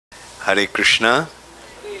Hare Krishna.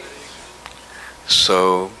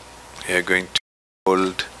 So, we are going to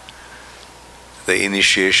hold the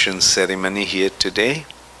initiation ceremony here today.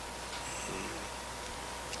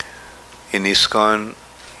 In ISKCON,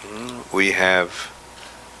 we have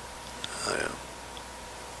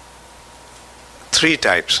three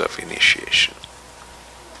types of initiation.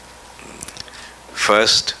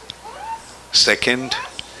 First, second,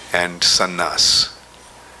 and sannyas.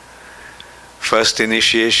 First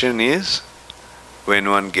initiation is when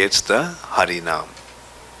one gets the Harinam.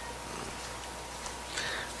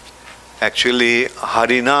 Actually,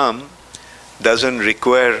 Harinam doesn't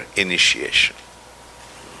require initiation.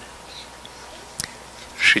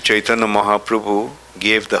 Sri Chaitanya Mahaprabhu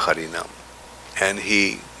gave the Harinam and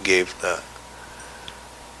he gave the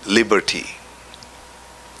liberty,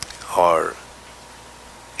 or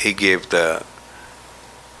he gave the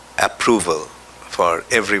approval for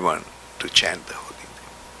everyone to chant the holy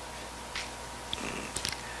name.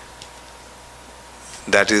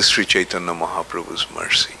 That is Sri Chaitanya Mahaprabhu's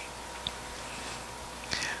mercy.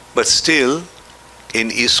 But still,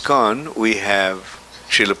 in ISKCON, we have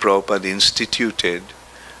Srila Prabhupada instituted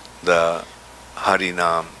the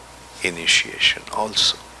Harinam initiation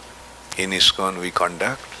also. In ISKCON, we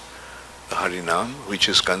conduct the Harinam, which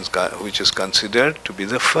is considered to be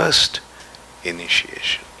the first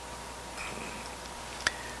initiation.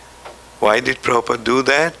 Why did Prabhupada do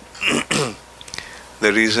that?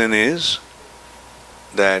 The reason is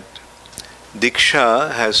that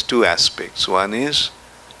Diksha has two aspects. One is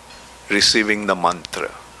receiving the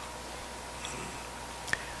mantra.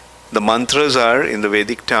 The mantras are, in the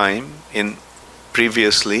Vedic time,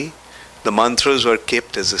 previously, the mantras were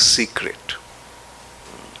kept as a secret.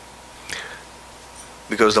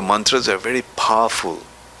 Because the mantras are very powerful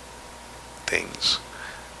things.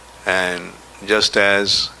 And just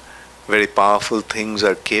as very powerful things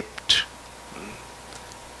are kept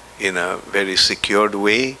in a very secured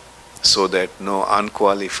way so that no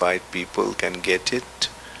unqualified people can get it,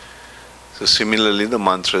 so similarly the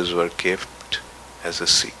mantras were kept as a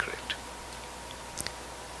secret.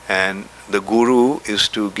 And the guru is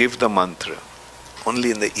to give the mantra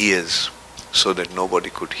only in the ears so that nobody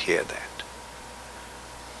could hear that.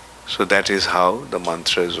 So that is how the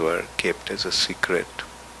mantras were kept as a secret.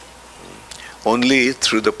 Only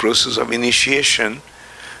through the process of initiation,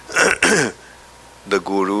 the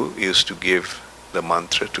guru used to give the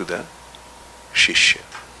mantra to the shishya.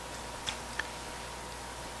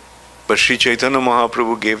 But Sri Chaitanya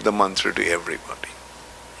Mahaprabhu gave the mantra to everybody.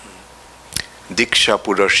 Diksha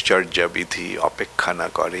purascharya vidhi apekha na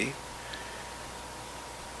kare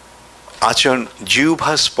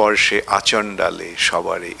jivbha sparshe achandale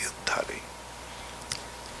shabare uddhare.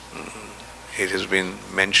 It has been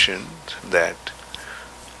mentioned that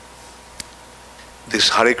this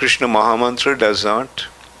Hare Krishna Mahamantra does not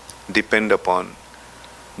depend upon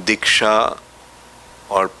Diksha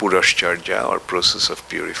or Purascharya or process of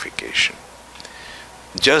purification.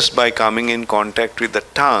 Just by coming in contact with the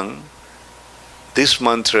tongue, this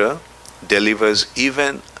mantra delivers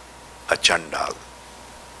even a Chandal.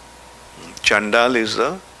 Chandal is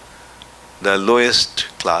the lowest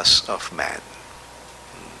class of man.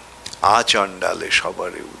 Achandale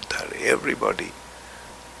shabare uddhare. Everybody,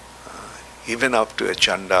 even up to a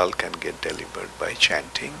Chandal, can get delivered by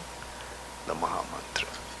chanting the Mahamantra.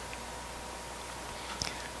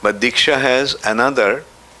 But Diksha has another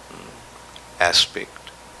aspect.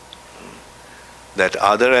 That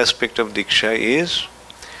other aspect of Diksha is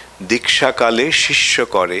Diksha kale shishya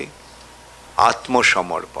kare atma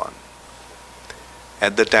samarpan.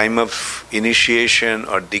 At the time of initiation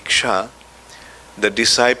or Diksha, the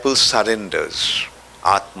disciple surrenders,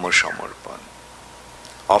 Atma Samarpan,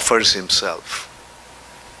 offers himself.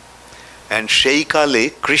 And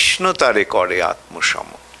Sheikale Krishna tare kare Atma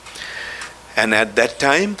Sama. And at that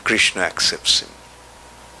time, Krishna accepts him.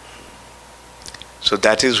 So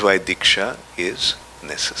that is why Diksha is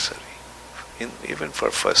necessary, even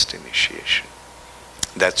for first initiation.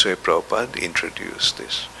 That's why Prabhupada introduced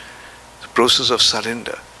this. The process of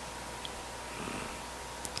surrender.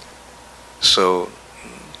 So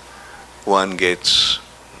one gets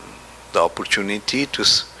the opportunity to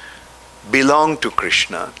belong to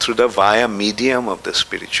Krishna through the via medium of the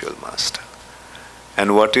spiritual master.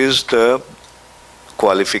 And what is the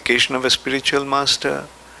qualification of a spiritual master?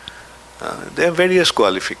 There are various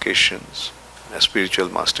qualifications a spiritual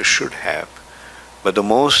master should have. But the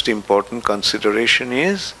most important consideration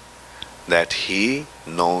is that he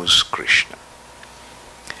knows Krishna.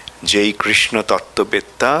 Jai Krishna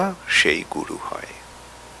Tattva Shei Guru Hai.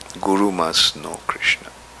 Guru must know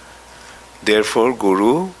Krishna. Therefore,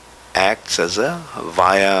 Guru acts as a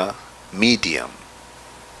via medium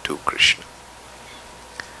to Krishna.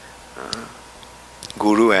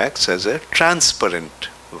 Guru acts as a transparent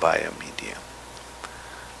via medium.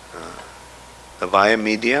 The via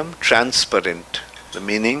medium, transparent. The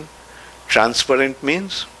meaning, transparent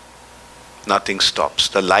means nothing stops.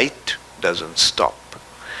 The light doesn't stop.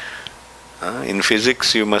 In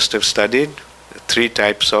physics, you must have studied 3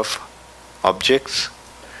 types of objects: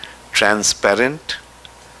 transparent,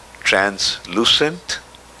 translucent,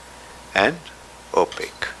 and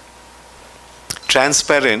opaque.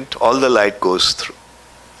 Transparent, all the light goes through.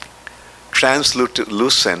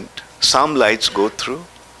 Translucent, some lights go through,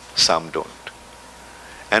 some don't.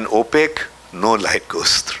 And opaque, no light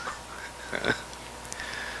goes through.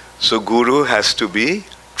 So Guru has to be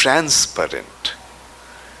transparent.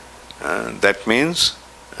 That means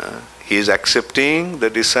he is accepting the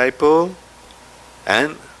disciple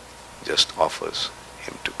and just offers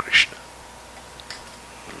him to Krishna.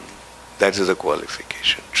 That is a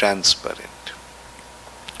qualification. Transparent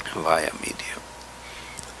via medium.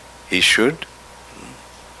 He should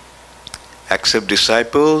accept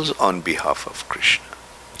disciples on behalf of Krishna.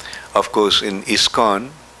 Of course, in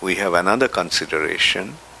ISKCON, we have another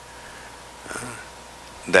consideration.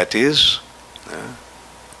 That is,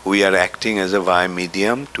 we are acting as a via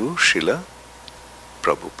medium to Srila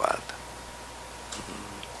Prabhupada.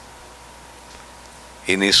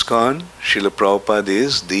 In ISKCON, Srila Prabhupada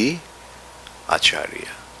is the Acharya.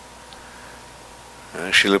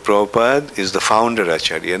 Srila Prabhupada is the founder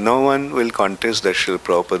Acharya. No one will contest that Srila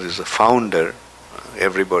Prabhupada is the founder.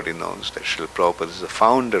 Everybody knows that Srila Prabhupada is the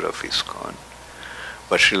founder of ISKCON.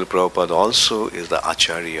 But Srila Prabhupada also is the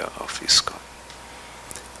Acharya of ISKCON.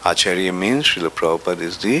 Acharya means Srila Prabhupada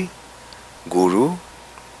is the Guru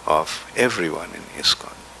of everyone in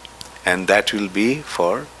ISKCON. And that will be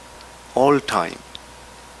for all time.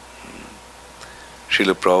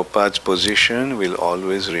 Srila Prabhupada's position will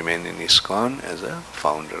always remain in ISKCON as a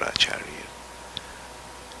founder Acharya.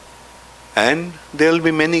 And there will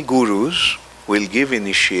be many gurus who will give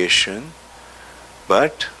initiation,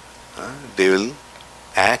 but they will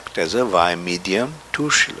act as a via medium to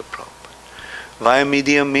Srila Prabhupada. Via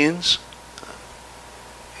medium means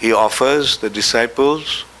he offers the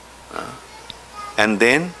disciples and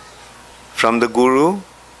then from the Guru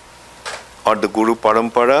or the Guru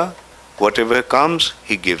Parampara, whatever comes,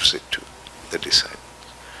 he gives it to the disciples.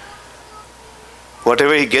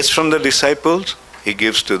 Whatever he gets from the disciples, he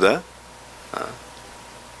gives to the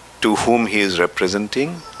to whom he is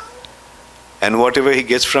representing, and whatever he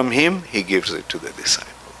gets from him, he gives it to the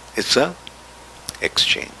disciple. It's a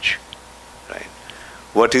exchange, right?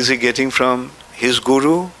 What is he getting from his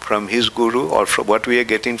guru? From his guru, or from what we are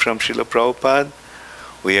getting from Srila Prabhupada?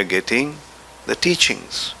 We are getting the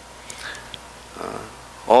teachings.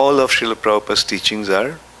 All of Srila Prabhupada's teachings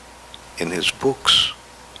are in his books.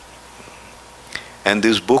 And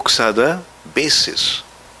these books are the basis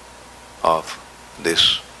of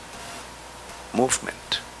this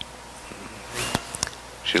movement.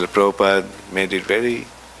 Srila Prabhupada made it very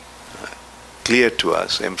clear to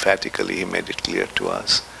us, emphatically he made it clear to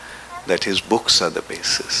us, that his books are the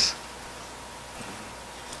basis.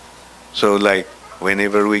 So like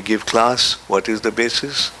whenever we give class, what is the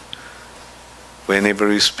basis? Whenever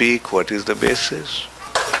we speak, what is the basis?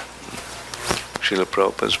 Srila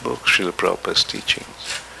Prabhupada's books, Srila Prabhupada's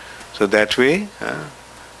teachings. So that way,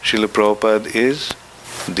 Srila Prabhupada is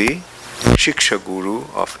the Shiksha Guru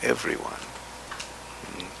of everyone.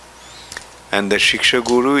 And the Shiksha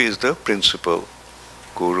Guru is the principal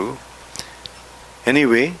Guru.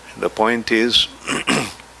 Anyway, the point is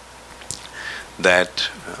that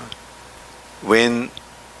when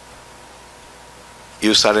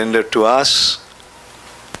you surrender to us,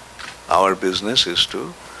 our business is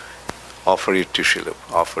to offer you to Srila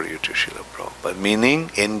Prabhupada,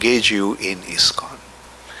 meaning engage you in ISKCON.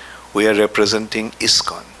 We are representing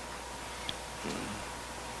ISKCON.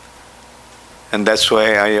 And that's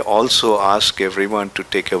why I also ask everyone to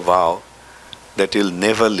take a vow that you'll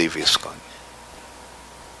never leave ISKCON.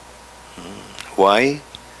 Why?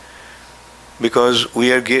 Because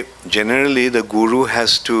we are generally the Guru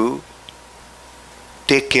has to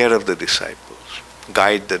take care of the disciples,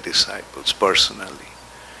 guide the disciples personally.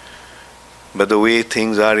 But the way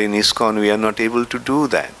things are in ISKCON, we are not able to do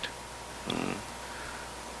that.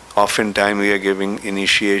 Oftentimes we are giving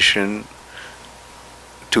initiation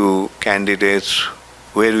to candidates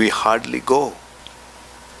where we hardly go.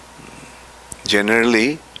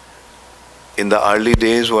 Generally, in the early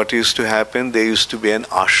days, what used to happen, there used to be an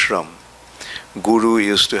ashram. Guru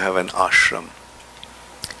used to have an ashram.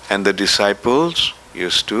 And the disciples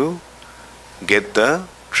used to get the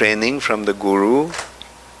training from the Guru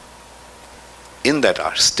in that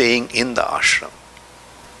staying in the ashram.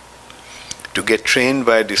 To get trained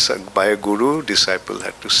by a guru, disciple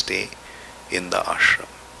had to stay in the ashram.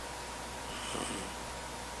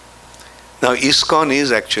 Now ISKCON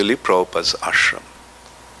is actually Prabhupada's ashram.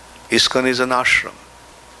 ISKCON is an ashram.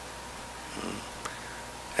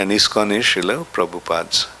 And ISKCON is Srila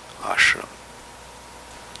Prabhupada's ashram.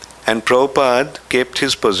 And Prabhupada kept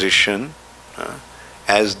his position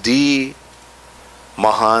as the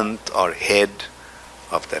Mahant or head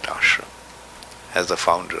of that ashram, as the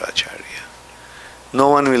founder Acharya. No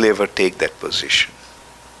one will ever take that position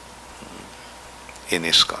in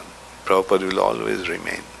ISKCON. Prabhupada will always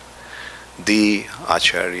remain the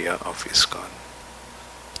Acharya of ISKCON.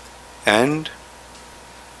 And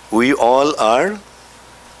we all are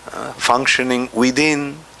functioning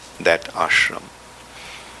within that ashram.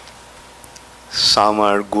 Some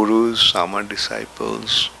are gurus, some are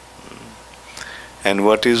disciples. And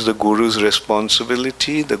what is the guru's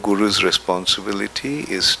responsibility? The guru's responsibility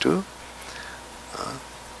is to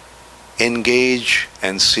engage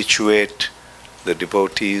and situate the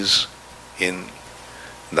devotees in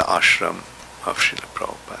the ashram of Srila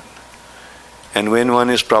Prabhupada. And when one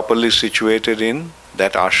is properly situated in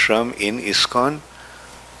that ashram, in ISKCON,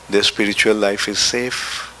 their spiritual life is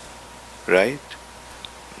safe, right?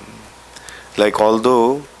 Like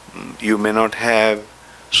although you may not have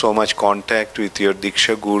so much contact with your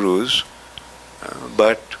Diksha gurus,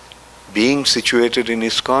 but being situated in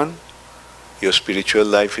ISKCON, your spiritual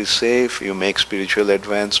life is safe, you make spiritual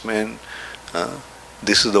advancement.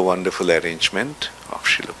 This is the wonderful arrangement of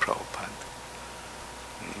Srila Prabhupada.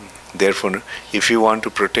 Therefore, if you want to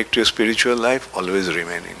protect your spiritual life, always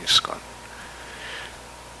remain in ISKCON.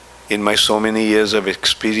 In my so many years of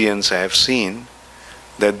experience, I have seen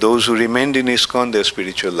that those who remained in ISKCON, their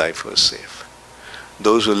spiritual life was safe.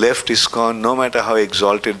 Those who left ISKCON, no matter how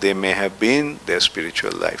exalted they may have been, their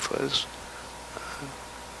spiritual life was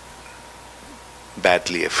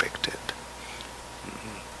badly affected.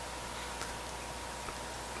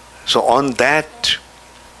 So on that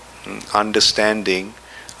understanding,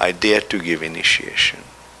 I dare to give initiation,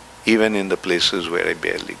 even in the places where I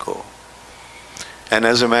barely go. And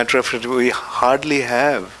as a matter of fact, we hardly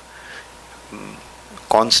have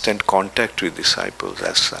constant contact with disciples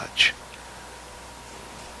as such.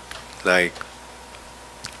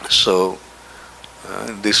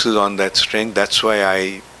 This is on that strength. That's why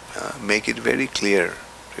I make it very clear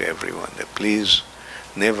to everyone that please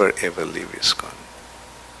never ever leave ISKCON.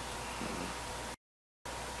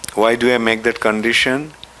 Why do I make that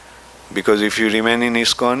condition? Because if you remain in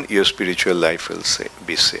ISKCON, your spiritual life will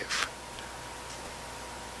be safe.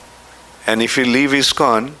 And if you leave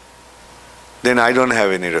ISKCON, then I don't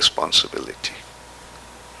have any responsibility.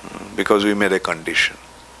 Because we made a condition.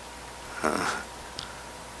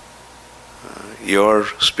 Your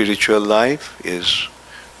spiritual life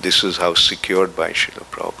this is how secured by Srila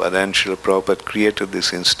Prabhupada. And Srila Prabhupada created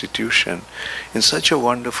this institution in such a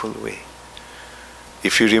wonderful way.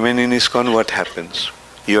 If you remain in ISKCON, what happens?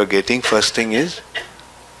 You are getting, first thing is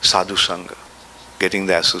sadhu sangha, getting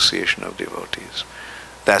the association of devotees.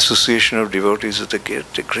 The association of devotees is the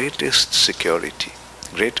greatest security,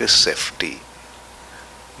 greatest safety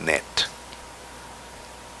net.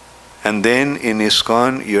 And then in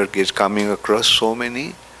ISKCON, you are coming across so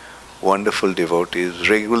many wonderful devotees.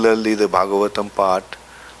 Regularly the Bhagavatam part,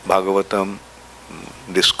 Bhagavatam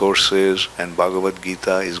discourses and Bhagavad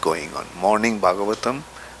Gita is going on. Morning Bhagavatam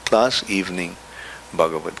class, evening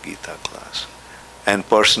Bhagavad Gita class. And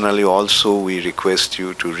personally also we request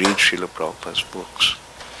you to read Srila Prabhupada's books.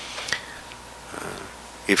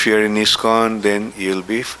 If you are in ISKCON, then you will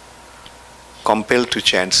be compelled to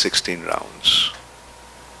chant 16 rounds.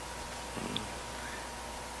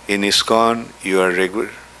 In ISKCON, you are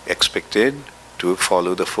expected to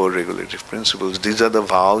follow the 4 regulative principles. These are the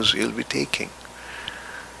vows you will be taking.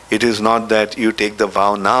 It is not that you take the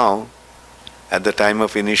vow now at the time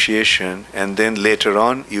of initiation and then later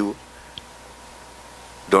on you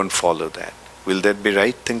don't follow that. Will that be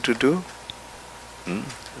right thing to do?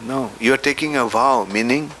 No. You are taking a vow,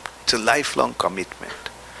 meaning it's a lifelong commitment.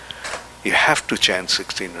 You have to chant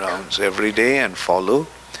 16 rounds every day and follow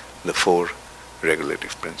the 4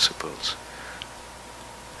 regulative principles.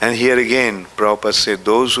 And here again, Prabhupada said,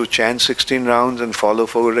 those who chant 16 rounds and follow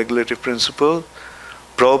 4 regulative principles,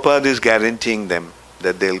 Prabhupada is guaranteeing them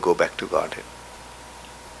that they'll go back to Godhead.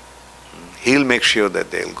 He'll make sure that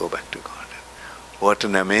they'll go back to Godhead. What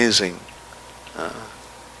an amazing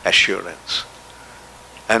assurance.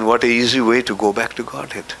 And what an easy way to go back to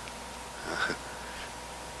Godhead.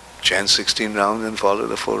 Chant 16 rounds and follow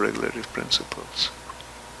the 4 regulative principles.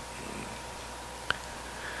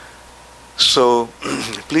 So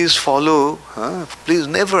please follow, please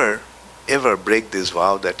never ever break this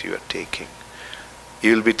vow that you are taking.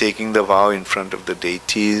 You will be taking the vow in front of the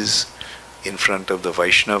deities, in front of the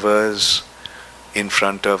Vaishnavas, in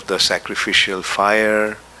front of the sacrificial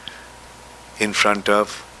fire, in front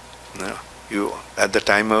of you at the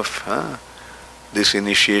time of this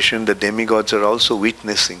initiation. The demigods are also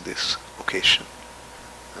witnessing this occasion,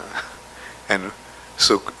 and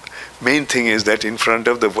so main thing is that in front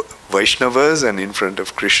of the Vaishnavas and in front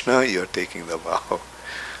of Krishna, you are taking the vow.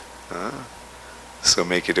 So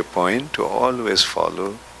make it a point to always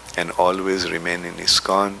follow and always remain in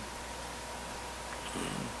ISKCON.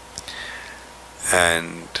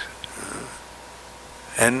 And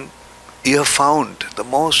you have found the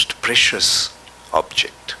most precious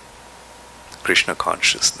object, Krishna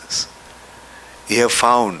consciousness. You have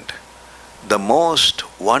found the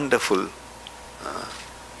most wonderful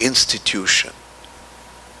institution,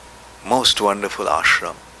 most wonderful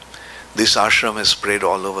ashram. This ashram has spread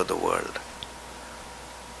all over the world.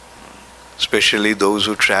 Especially those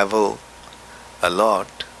who travel a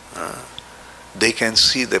lot, they can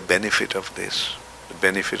see the benefit of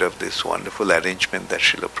this wonderful arrangement that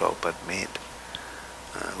Srila Prabhupada made.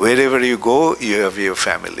 Wherever you go, you have your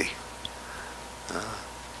family.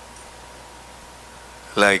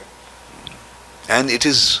 And it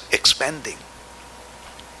is expanding.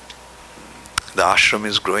 The ashram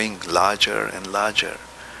is growing larger and larger.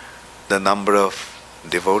 The number of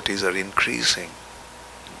devotees are increasing.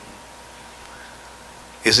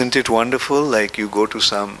 Isn't it wonderful? Like you go to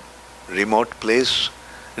some remote place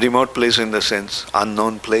in the sense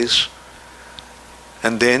unknown place,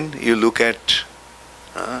 and then you look at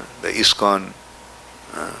the ISKCON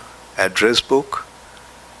address book,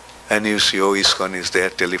 and you see, oh, ISKCON is there,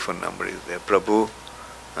 telephone number is there. Prabhu,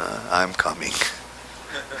 I'm coming.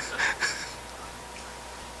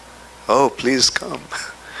 Oh, please come.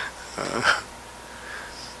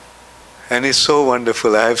 And it's so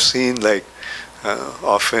wonderful. I have seen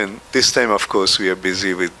often, this time of course we are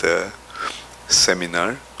busy with the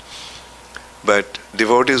seminar, but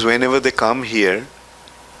devotees, whenever they come here,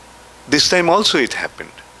 this time also it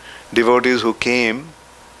happened. Devotees who came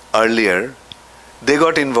earlier, they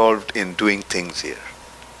got involved in doing things here.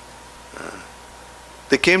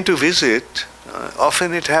 They came to visit,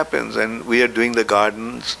 often it happens, and we are doing the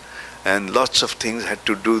gardens, and lots of things had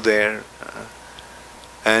to do there.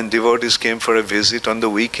 And devotees came for a visit on the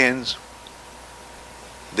weekends.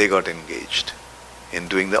 They got engaged in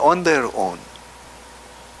doing that on their own.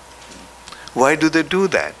 Why do they do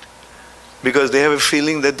that? Because they have a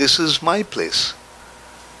feeling that this is my place.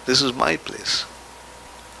 This is my place.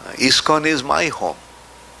 ISKCON is my home.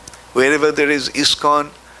 Wherever there is ISKCON,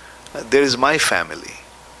 there is my family.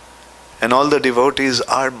 And all the devotees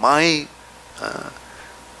are my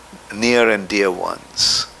near and dear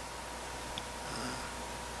ones.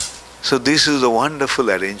 So this is a wonderful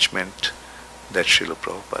arrangement that Srila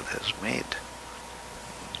Prabhupada has made.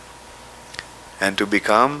 And to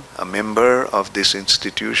become a member of this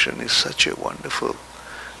institution is such a wonderful,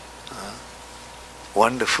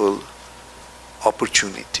 wonderful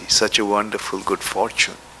opportunity, such a wonderful good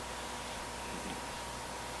fortune.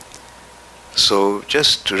 So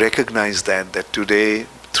just recognize that today,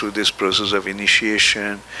 through this process of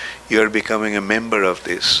initiation, you are becoming a member of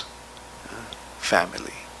this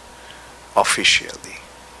family, officially.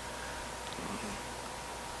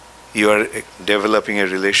 You are developing a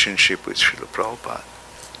relationship with Srila Prabhupada,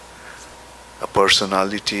 a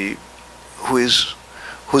personality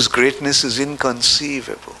whose greatness is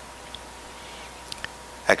inconceivable.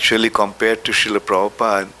 Actually, compared to Srila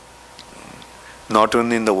Prabhupada, not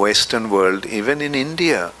only in the Western world, even in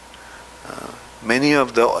India, many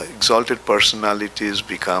of the exalted personalities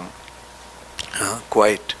become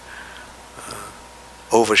quite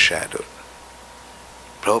overshadowed.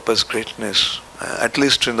 Prabhupada's greatness, at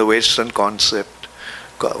least in the Western concept,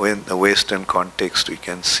 in the Western context, we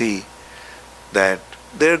can see that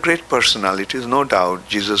there are great personalities, no doubt.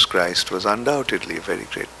 Jesus Christ was undoubtedly a very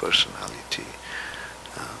great personality.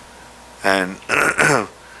 And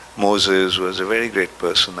Moses was a very great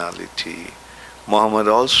personality. Muhammad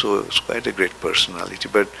also is quite a great personality.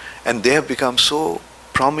 And they have become so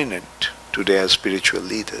prominent today as spiritual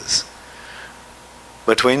leaders.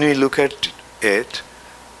 But when we look at it,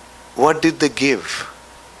 what did they give?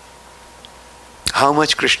 How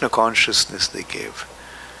much Krishna consciousness they gave?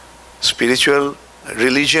 Spiritual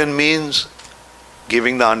religion means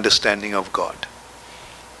giving the understanding of God.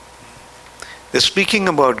 They're speaking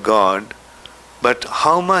about God, but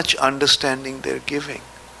how much understanding they're giving?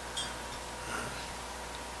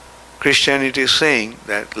 Christianity is saying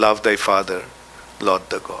that love thy father, Lord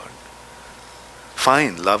the God.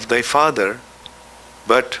 Fine, love thy father,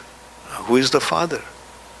 but who is the father?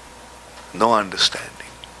 No understanding.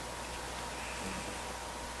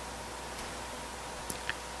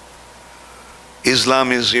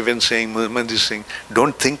 Islam is even saying, Muhammad is saying,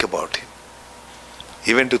 don't think about him.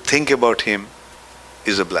 Even to think about him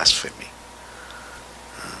is a blasphemy.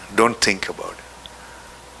 Don't think about it.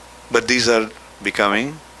 But these are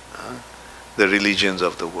becoming the religions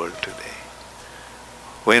of the world today.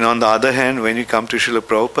 When on the other hand, when you come to Srila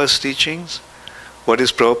Prabhupada's teachings, what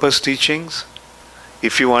is Prabhupada's teachings?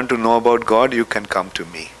 If you want to know about God, you can come to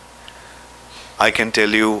me. I can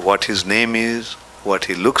tell you what his name is, what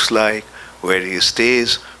he looks like, where he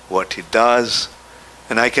stays, what he does,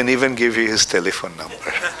 and I can even give you his telephone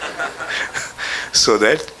number so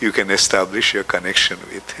that you can establish your connection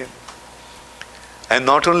with him. And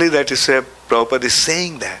not only that, Prabhupada is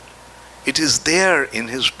saying that, it is there in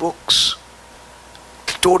his books.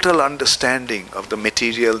 The total understanding of the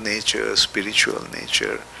material nature, spiritual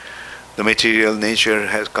nature. The material nature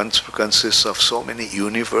consists of so many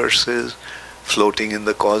universes floating in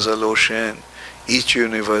the causal ocean. Each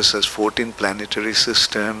universe has 14 planetary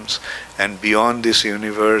systems, and beyond this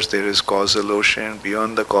universe there is causal ocean.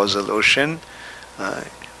 Beyond the causal ocean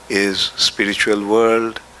is spiritual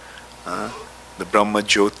world, the Brahma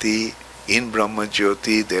Jyoti. In Brahma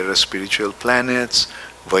Jyoti there are spiritual planets,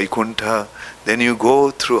 Vaikuntha. Then you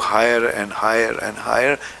go through higher and higher and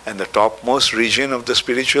higher, and the topmost region of the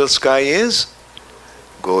spiritual sky is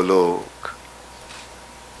Golok.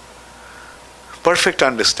 Perfect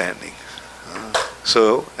understanding.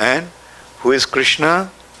 So, and who is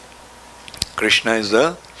Krishna? Krishna is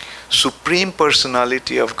the Supreme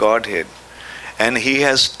Personality of Godhead, and he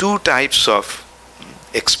has two types of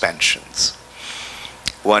expansions.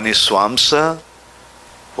 One is Swamsa,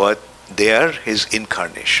 what they are his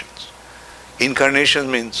incarnations.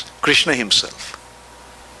 Incarnation means Krishna himself.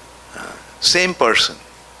 Same person,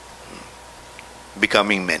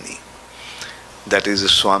 becoming many. That is the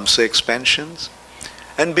Swamsa expansions.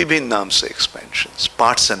 And Bibhinnamsa expansions,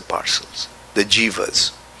 parts and parcels, the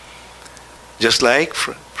jivas. Just like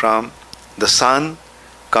from the sun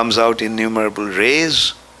comes out innumerable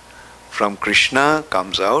rays, from Krishna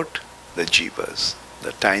comes out the jivas,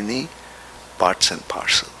 the tiny parts and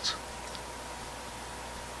parcels.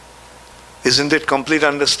 Isn't it complete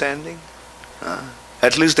understanding?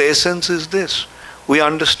 At least the essence is this. We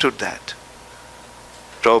understood that.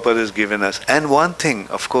 Prabhupada has given us. And one thing,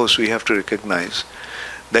 of course, we have to recognize,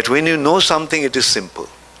 that when you know something, it is simple.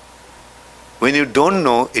 When you don't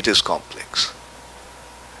know, it is complex.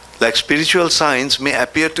 Like spiritual science may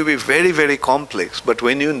appear to be very, very complex, but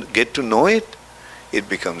when you get to know it, it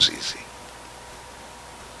becomes easy.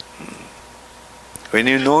 When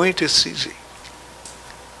you know it, it's easy.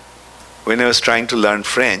 When I was trying to learn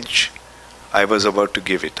French, I was about to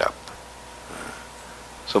give it up.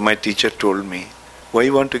 So my teacher told me, why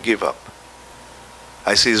you want to give up?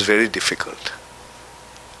 I said, it's very difficult.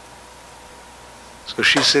 So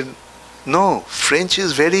she said, no, French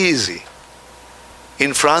is very easy.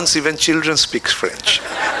 In France, even children speak French.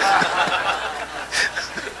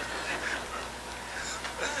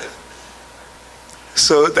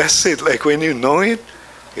 So that's it. Like when you know it,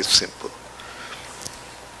 it's simple.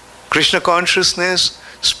 Krishna consciousness,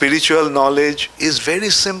 spiritual knowledge is very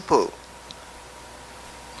simple,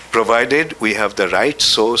 provided we have the right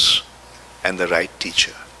source and the right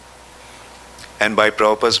teacher. And by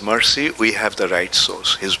Prabhupada's mercy, we have the right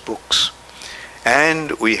source, his books.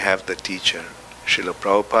 And we have the teacher, Srila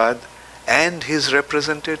Prabhupada, and his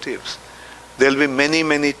representatives. There will be many,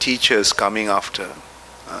 many teachers coming after,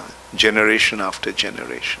 generation after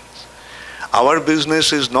generations. Our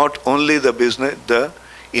business is not only the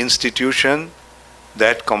institution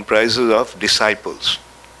that comprises of disciples.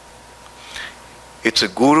 It's a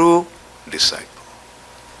guru, disciple.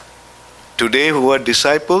 Today who are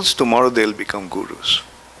disciples, tomorrow they'll become gurus.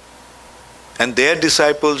 And their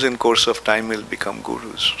disciples in course of time will become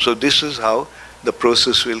gurus. So this is how the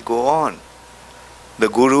process will go on. The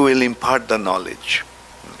guru will impart the knowledge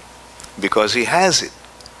because he has it.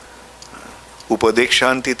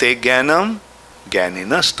 Upadekshanti te jnanam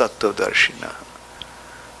jnaninas tattvadarshinaha.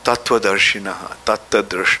 Tattvadarshinaha,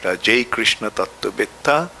 tattadrashta, Jai Krishna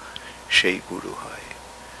tattvavitta, Shai Guru hai.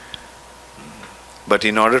 But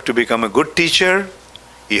in order to become a good teacher,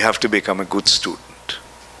 you have to become a good student.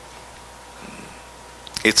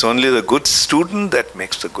 It's only the good student that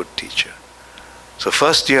makes the good teacher. So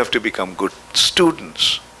first you have to become good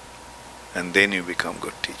students, and then you become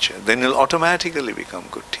good teacher. Then you'll automatically become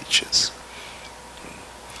good teachers.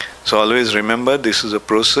 So always remember, this is a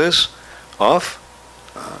process of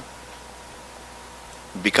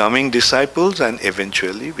becoming disciples and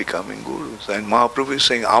eventually becoming gurus. And Mahaprabhu is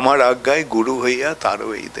saying, Amar aggai guru hoiya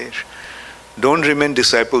taro ei desh. Don't remain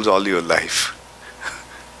disciples all your life.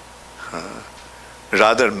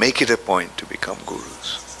 Rather, make it a point to become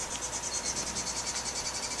gurus.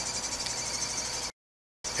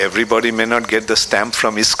 Everybody may not get the stamp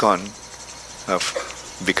from ISKCON of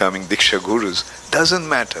becoming Diksha gurus. Doesn't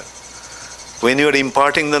matter. When you are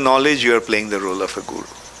imparting the knowledge, you are playing the role of a guru.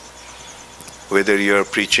 Whether you are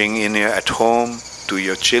preaching at home to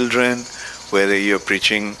your children, whether you are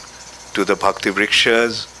preaching to the bhakti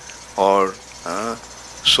vrikshas or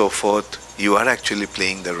so forth, you are actually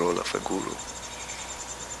playing the role of a guru.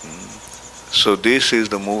 So this is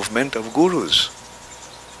the movement of gurus,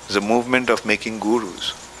 the movement of making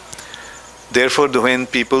gurus. Therefore, when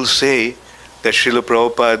people say that Srila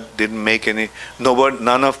Prabhupada didn't make none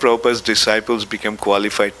of Prabhupada's disciples became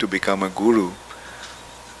qualified to become a guru,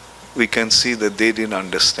 we can see that they didn't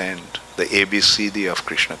understand the ABCD of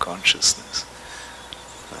Krishna consciousness.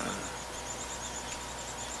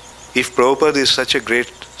 If Prabhupada is such a great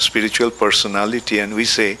spiritual personality, and we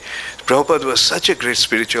say, Prabhupada was such a great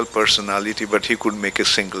spiritual personality, but he couldn't make a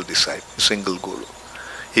single disciple, single guru.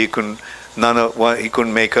 He couldn't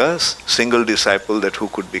make a single disciple who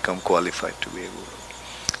could become qualified to be a guru.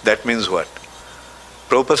 That means what?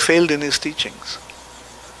 Prabhupada failed in his teachings.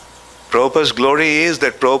 Prabhupada's glory is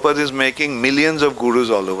that Prabhupada is making millions of gurus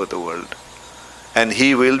all over the world. And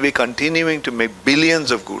he will be continuing to make billions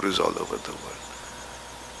of gurus all over the world.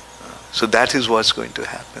 So that is what's going to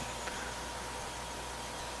happen.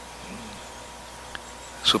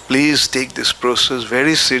 So please take this process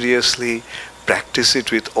very seriously, practice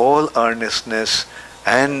it with all earnestness,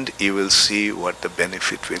 and you will see what the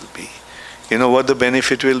benefit will be. You know what the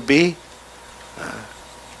benefit will be?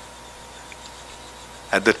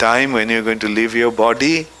 At the time when you're going to leave your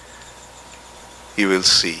body, you will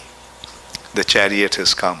see the chariot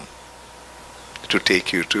has come to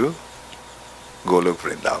take you to Golok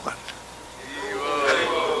Vrindavan.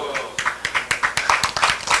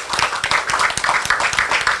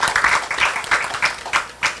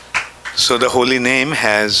 So the holy name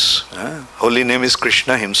holy name is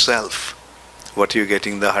Krishna himself. What you're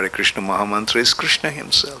getting, the Hare Krishna Mahamantra, is Krishna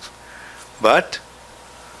himself. But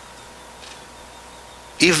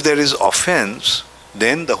if there is offense,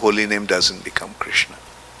 then the holy name doesn't become Krishna.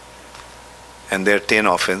 And there are 10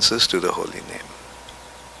 offenses to the holy name.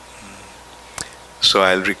 So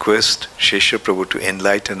I'll request Shesha Prabhu to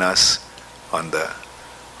enlighten us on the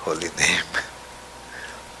holy name.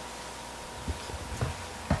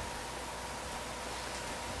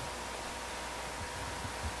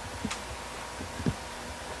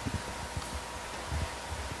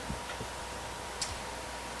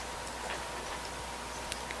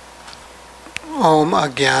 Om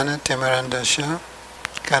Ajnana Timirandasya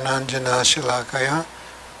Kananjana Shalakaya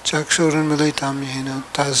Chakshurunmilitam Yena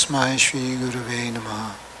Tasmai Shri Gurave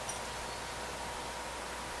Namaha.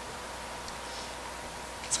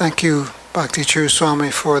 Thank you, Bhakti Churu Swami,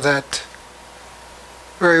 for that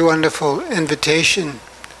very wonderful invitation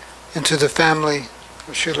into the family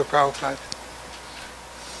of Srila Prabhupada.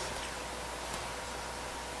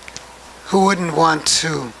 Who wouldn't want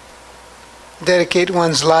to dedicate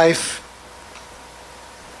one's life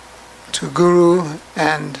to Guru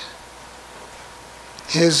and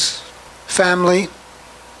his family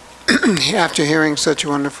after hearing such a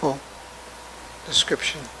wonderful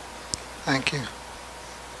description? Thank you.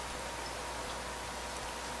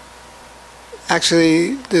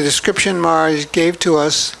 Actually, the description Maharaj gave to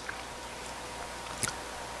us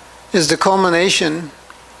is the culmination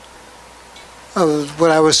of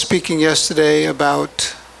what I was speaking yesterday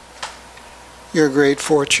about your great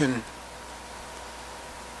fortune.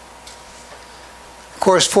 Of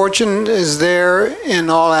course, fortune is there in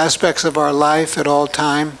all aspects of our life at all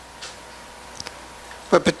time.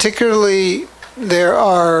 But particularly, there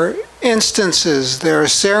are instances, there are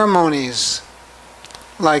ceremonies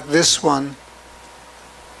like this one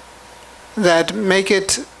that make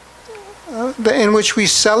it, in which we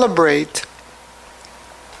celebrate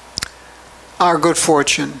our good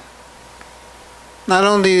fortune. Not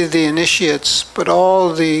only the initiates, but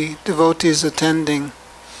all the devotees attending.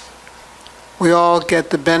 We all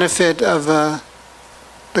get the benefit of the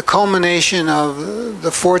culmination of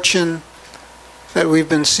the fortune that we've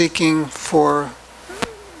been seeking for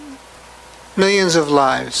millions of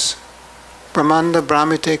lives. Brahmanda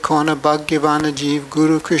Brahmite Kona Bhagavana Jeev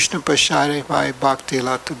Guru Krishna Pashare Vai Bhakti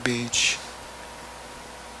Lata Beach.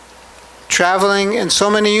 Traveling in so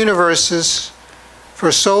many universes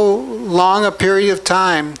for so long a period of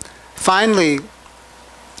time, finally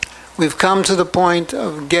we've come to the point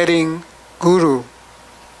of getting Guru,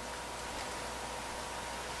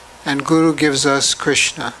 and Guru gives us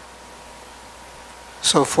Krishna.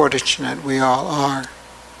 So fortunate we all are.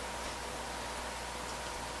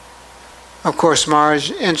 Of course, Maharaj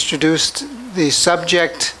introduced the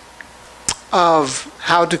subject of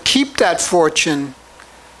how to keep that fortune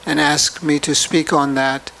and asked me to speak on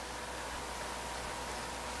that.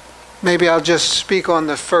 Maybe I'll just speak on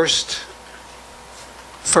the first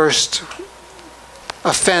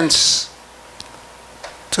offense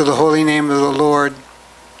to the holy name of the Lord,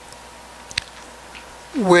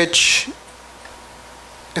 which,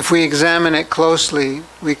 if we examine it closely,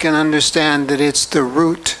 we can understand that it's the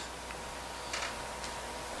root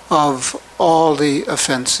of all the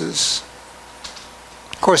offenses.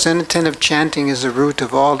 Of course, inattentive chanting is the root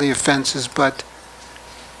of all the offenses, but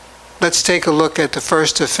let's take a look at the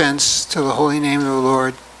first offense to the holy name of the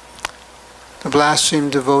Lord. The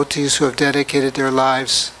blasphemed devotees who have dedicated their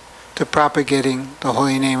lives to propagating the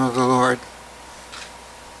holy name of the Lord.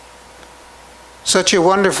 Such a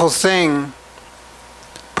wonderful thing,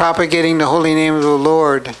 propagating the holy name of the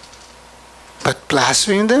Lord, but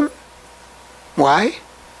blaspheming them? Why?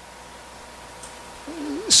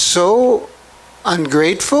 So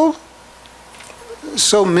ungrateful,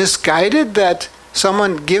 so misguided that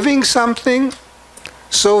someone giving something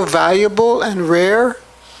so valuable and rare,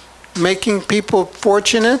 making people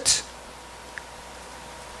fortunate,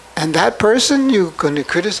 and that person you're going to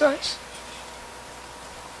criticize?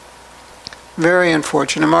 Very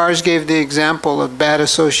unfortunate. Maharaj gave the example of bad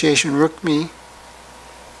association. Rukmi,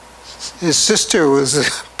 his sister, was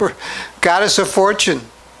a goddess of fortune.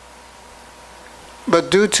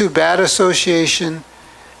 But due to bad association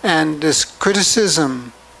and this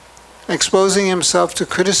criticism, exposing himself to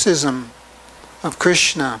criticism of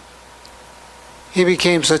Krishna, he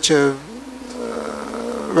became such a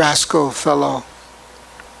rascal fellow.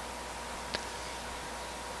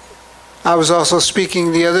 I was also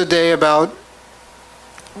speaking the other day about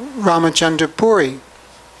Ramachandra Puri.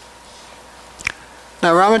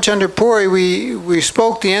 Now, Ramachandra Puri, we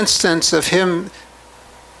spoke the instance of him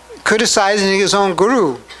criticizing his own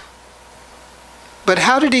guru. But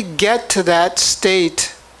how did he get to that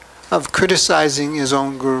state of criticizing his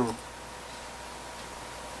own guru?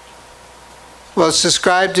 Well, it's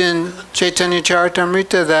described in Chaitanya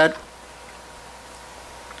Charitamrita that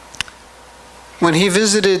when he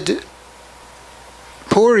visited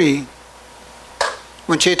Puri,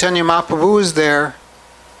 when Chaitanya Mahaprabhu was there,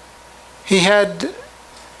 he had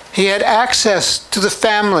access to the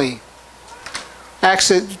family.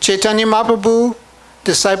 Chaitanya Mahaprabhu,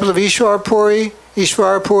 disciple of Ishwar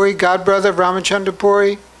Puri, god brother of Ramachandra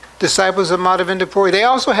Puri, disciples of Madhavendra Puri, they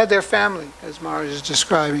also had their family, as Maharaj is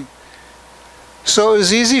describing. So it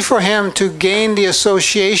was easy for him to gain the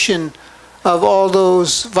association of all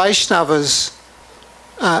those Vaishnavas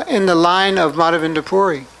in the line of Madhavendra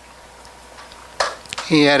Puri.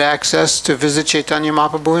 He had access to visit Chaitanya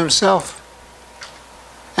Mahaprabhu himself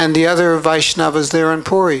and the other Vaishnavas there in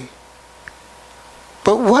Puri.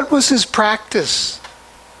 But what was his practice?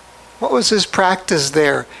 What was his practice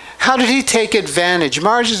there? How did he take advantage?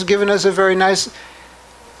 Maharaj has given us a very nice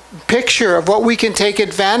picture of what we can take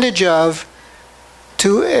advantage of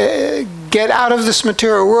to get out of this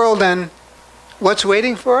material world, and what's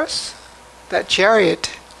waiting for us? That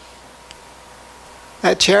chariot.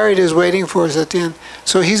 That chariot is waiting for us at the end.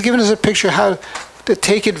 So he's given us a picture how to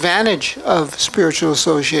take advantage of spiritual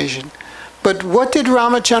association. But what did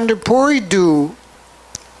Ramachandra Puri do?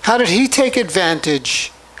 How did he take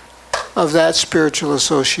advantage of that spiritual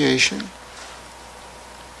association?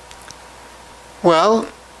 Well,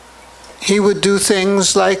 he would do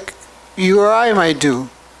things like you or I might do.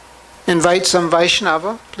 Invite some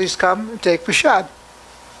Vaishnava, please come and take prasad.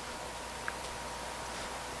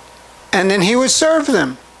 And then he would serve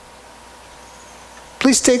them.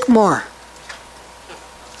 Please take more.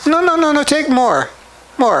 No, take more.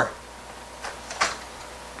 More.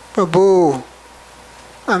 Prabhu,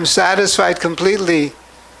 I'm satisfied completely.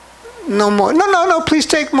 No more. No, please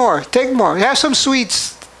take more. Take more. Have some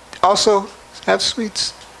sweets. Also, have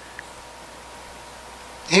sweets.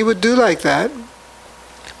 He would do like that.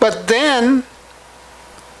 But then,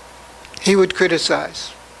 he would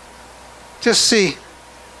criticize. Just see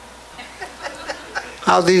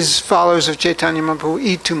how these followers of Chaitanya Mahaprabhu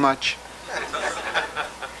eat too much.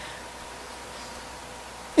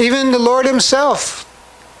 Even the Lord himself,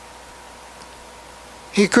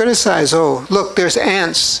 he criticized, oh, look, there's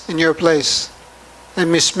ants in your place. That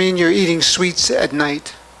must mean you're eating sweets at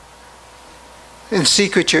night. In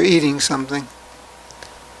secret, you're eating something.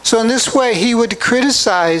 So in this way, he would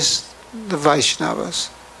criticize the Vaishnavas,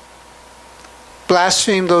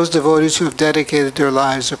 blaspheme those devotees who have dedicated their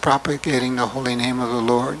lives to propagating the holy name of the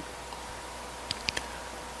Lord.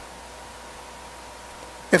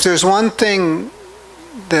 If there's one thing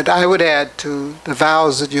that I would add to the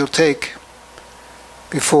vows that you'll take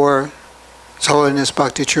before His Holiness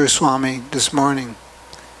Bhakti Chur Swami this morning,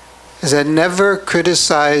 is that never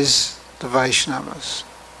criticize the Vaishnavas.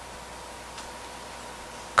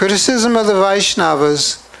 Criticism of the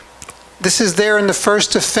Vaishnavas, this is there in the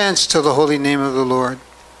first offense to the holy name of the Lord.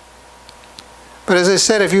 But as I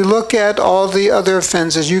said, if you look at all the other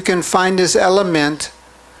offenses, you can find this element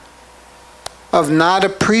of not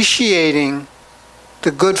appreciating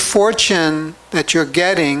the good fortune that you're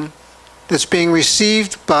getting that's being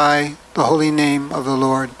received by the holy name of the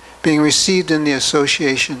Lord, being received in the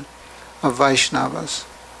association of Vaishnavas.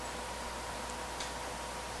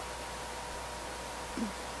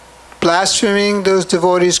 Blaspheming those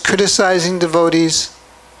devotees, criticizing devotees,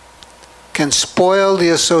 can spoil the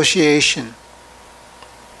association,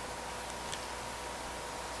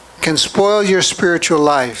 can spoil your spiritual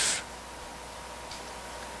life,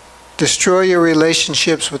 destroy your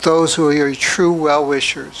relationships with those who are your true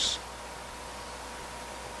well-wishers.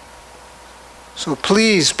 So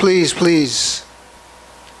please, please, please,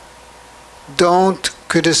 don't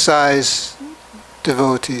criticize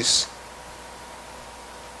devotees.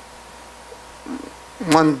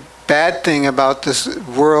 One bad thing about this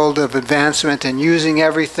world of advancement and using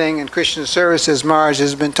everything in Krishna service, as Maharaj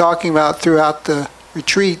has been talking about throughout the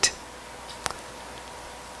retreat,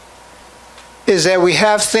 is that we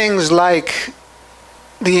have things like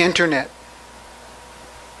the internet.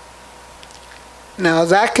 Now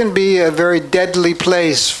that can be a very deadly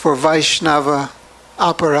place for Vaishnava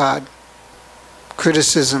aparad,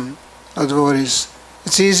 criticism of devotees.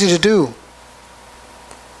 It's easy to do.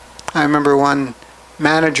 I remember one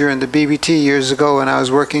manager in the BBT years ago when I was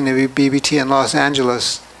working the BBT in Los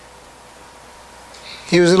Angeles.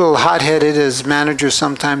 He was a little hot-headed, as managers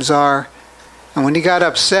sometimes are, and when he got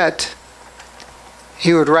upset,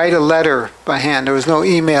 he would write a letter by hand. There was no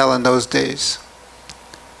email in those days.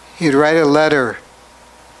 He'd write a letter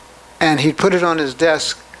and he'd put it on his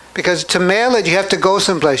desk, because to mail it you have to go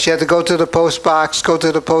someplace. You have to go to the post box, go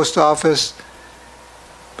to the post office.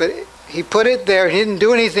 But he put it there. He didn't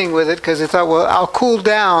do anything with it because he thought, well, I'll cool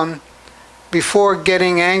down before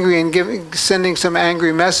getting angry and sending some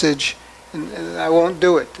angry message, and I won't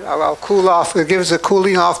do it. I'll cool off. It gives a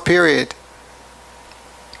cooling off period.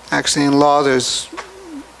 Actually, in law, there's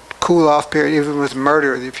cool off period even with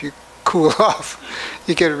murder. If you cool off,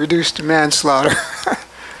 you get reduced to manslaughter.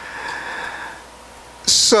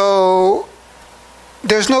 So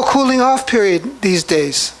there's no cooling off period these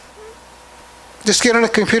days. Just get on a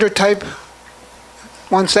computer, type,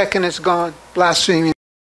 1 second it's gone, blasphemy.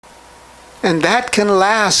 And that can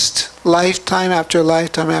last lifetime after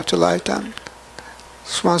lifetime after lifetime.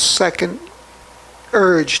 This 1 second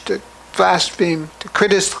urge to blaspheme, to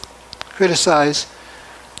criticize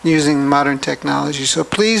using modern technology. So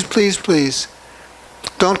please, please, please,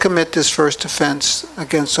 don't commit this first offense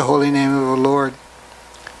against the holy name of the Lord.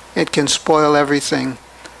 It can spoil everything,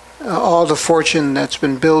 all the fortune that's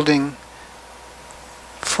been building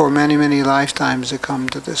for many, many lifetimes to come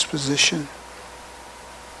to this position.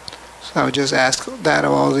 So I would just ask that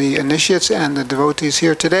of all the initiates and the devotees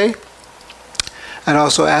here today. I'd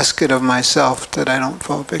also ask it of myself that I don't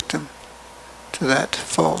fall victim to that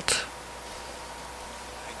fault.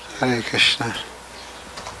 Hare Krishna.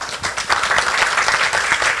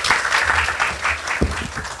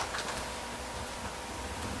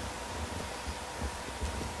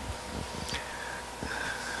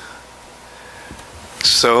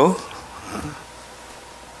 So,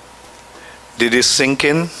 did it sink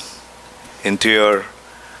in into your,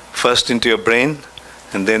 first into your brain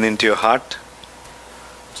and then into your heart?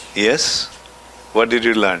 Yes? What did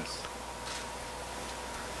you learn?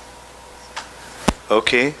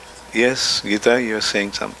 Okay, yes, Gita, you're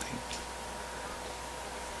saying something.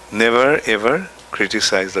 Never ever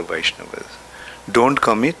criticize the Vaishnavas. Don't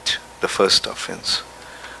commit the first offense.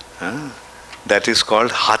 That is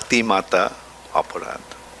called Hati Mata Aparad.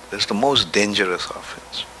 That's the most dangerous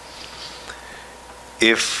offense.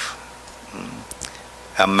 If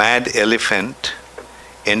a mad elephant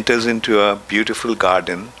enters into a beautiful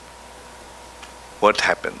garden, what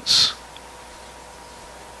happens?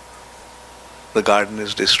 The garden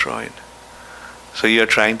is destroyed. So you are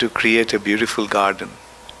trying to create a beautiful garden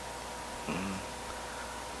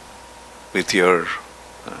with your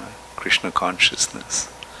Krishna consciousness.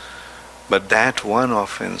 But that one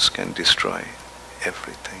offense can destroy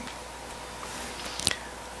everything.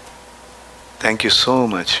 Thank you so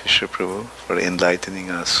much, Vishnu Prabhu, for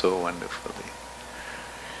enlightening us so wonderfully.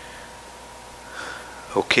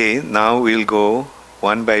 Okay, now we'll go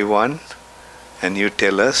one by one and you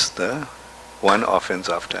tell us the one offense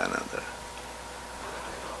after another.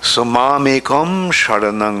 So Mamekam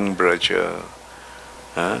Sharanang Braja.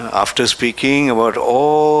 After speaking about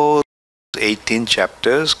all 18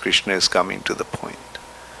 chapters, Krishna is coming to the point.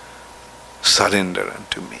 Surrender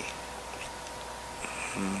unto me.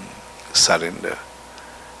 Surrender.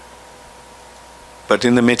 But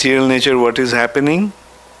in the material nature, what is happening?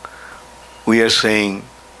 We are saying,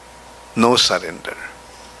 no surrender.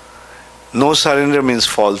 No surrender means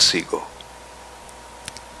false ego.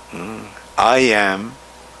 I am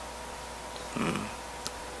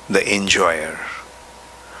the enjoyer.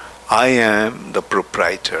 I am the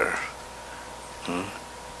proprietor.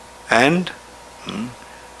 And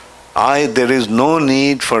there is no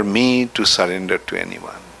need for me to surrender to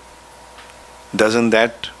anyone. Doesn't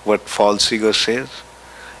that what false ego says?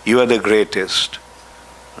 You are the greatest.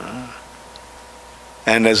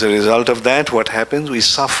 And as a result of that, what happens? We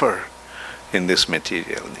suffer in this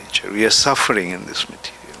material nature. We are suffering in this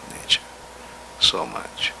material nature so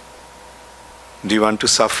much. Do you want to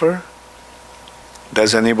suffer?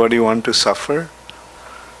 Does anybody want to suffer?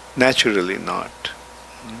 Naturally not.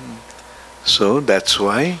 So that's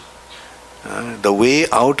why the way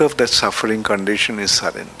out of that suffering condition is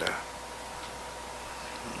surrender.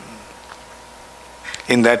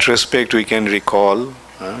 In that respect, we can recall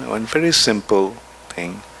one very simple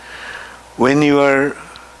thing. When you are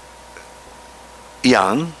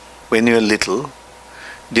young, when you are little,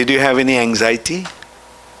 did you have any anxiety?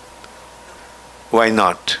 Why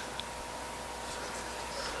not?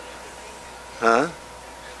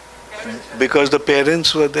 Because the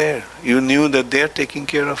parents were there. You knew that they are taking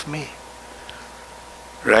care of me.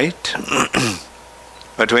 Right?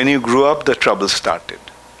 But when you grew up, the trouble started.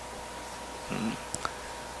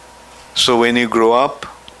 So when you grow up,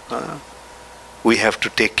 we have to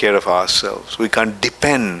take care of ourselves. We can't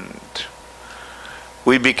depend.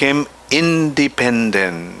 We became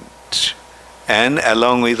independent. And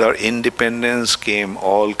along with our independence came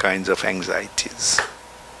all kinds of anxieties.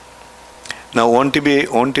 Now, won't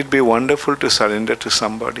it be wonderful to surrender to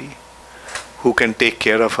somebody who can take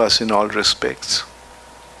care of us in all respects?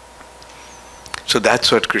 So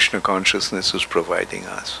that's what Krishna consciousness is providing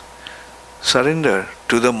us. Surrender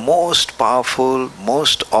to the most powerful,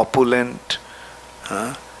 most opulent,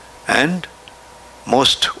 and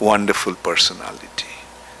most wonderful personality.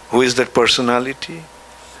 Who is that personality?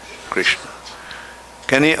 Krishna.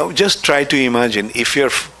 Can you just try to imagine if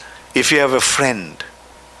you have a friend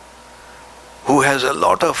who has a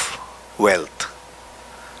lot of wealth,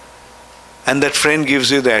 and that friend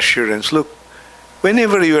gives you the assurance, look,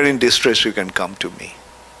 whenever you are in distress, you can come to me.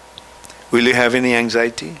 Will you have any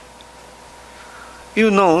anxiety?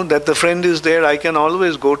 You know that the friend is there, I can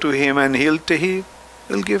always go to him and he'll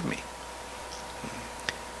give me.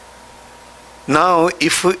 Now,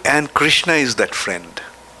 and Krishna is that friend,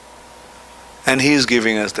 and he is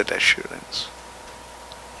giving us that assurance.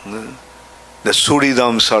 The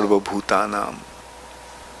Suridam Sarva Bhutanam.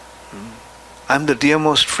 I'm the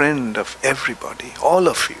dearmost friend of everybody, all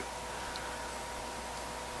of you.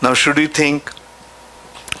 Now, should we think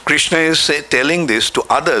Krishna is telling this to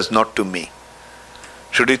others, not to me?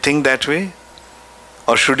 Should we think that way?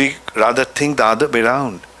 Or should we rather think the other way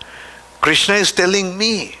around? Krishna is telling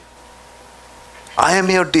me, I am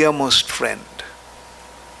your dearmost friend.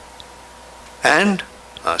 And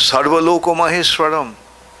Sarva Loko Maheshwaram.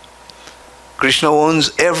 Krishna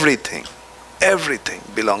owns everything. Everything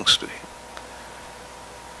belongs to him.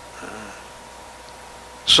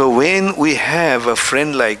 So when we have a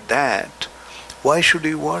friend like that, why should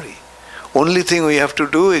we worry? Only thing we have to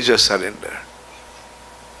do is just surrender.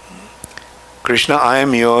 Krishna, I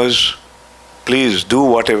am yours. Please do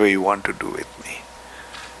whatever you want to do with me.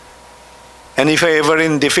 And if I ever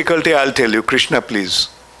in difficulty, I'll tell you, Krishna, please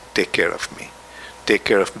take care of me. Take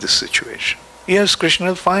care of this situation. Yes,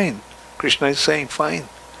 Krishna, fine. Krishna is saying, fine.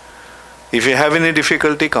 If you have any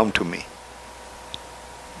difficulty, come to me.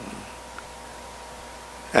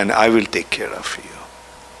 And I will take care of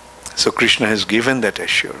you. So Krishna has given that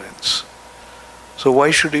assurance. So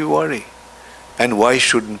why should we worry? And why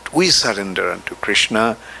shouldn't we surrender unto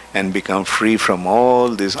Krishna and become free from all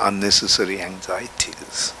these unnecessary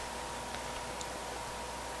anxieties?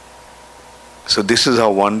 So this is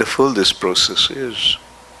how wonderful this process is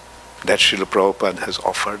that Srila Prabhupada has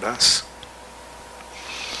offered us.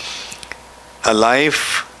 A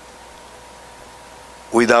life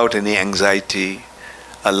without any anxiety,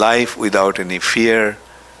 a life without any fear,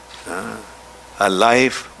 a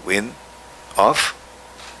life of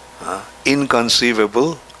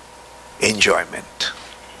inconceivable enjoyment.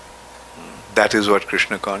 That is what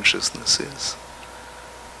Krishna consciousness is.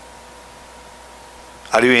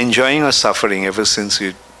 Are you enjoying or suffering ever since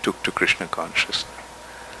you took to Krishna consciousness?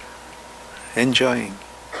 Enjoying.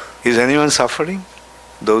 Is anyone suffering?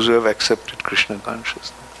 Those who have accepted Krishna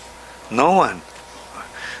consciousness? No one.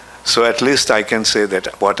 So at least I can say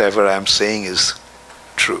that whatever I am saying is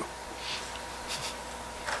true.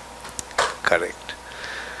 Correct.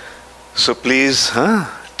 So please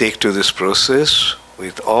take to this process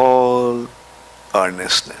with all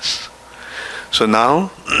earnestness. So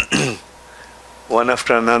now, one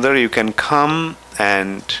after another, you can come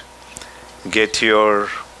and get your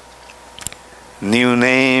new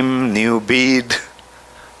name, new bead,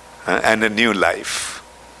 and a new life.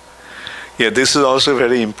 Yeah, this is also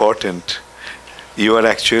very important. You are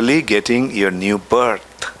actually getting your new birth.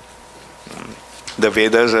 The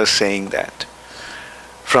Vedas are saying that.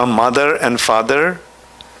 From mother and father,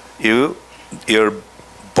 your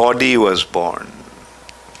body was born.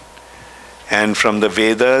 And from the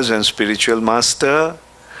Vedas and spiritual master,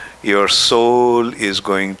 your soul is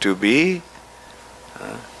going to be,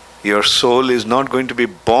 your soul is not going to be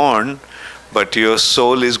born, but your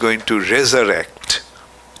soul is going to resurrect.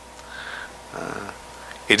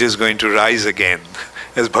 It is going to rise again.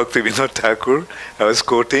 As Bhaktivinoda Thakur, I was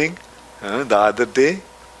quoting the other day,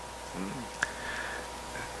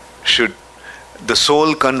 should the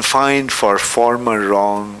soul confined for former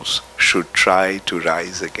wrongs should try to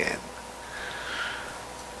rise again.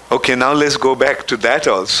 Okay, now let's go back to that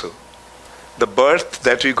also. The birth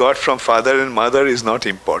that we got from father and mother is not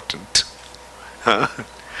important. The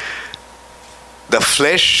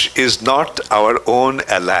flesh is not our own,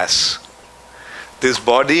 alas. This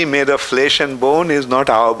body made of flesh and bone is not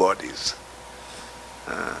our bodies.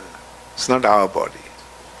 It's not our body.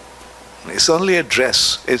 It's only a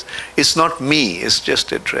dress. It's not me, it's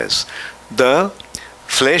just a dress. The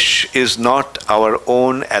flesh is not our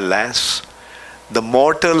own, alas. The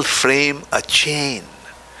mortal frame a chain.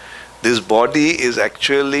 This body is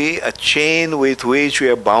actually a chain with which we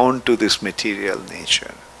are bound to this material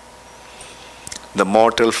nature. The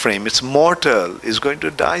mortal frame, it's mortal, is going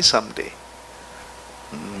to die someday.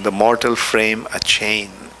 The mortal frame a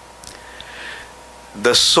chain.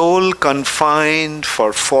 The soul confined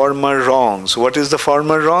for former wrongs. What is the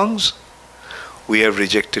former wrongs? We have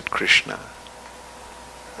rejected Krishna.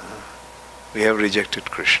 We have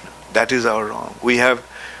rejected Krishna. That is our wrong. We have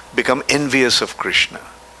become envious of Krishna.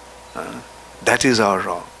 That is our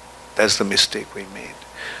wrong. That's the mistake we made.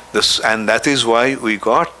 And that is why we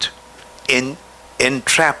got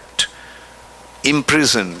entrapped,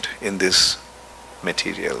 imprisoned in this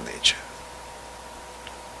material nature.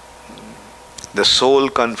 The soul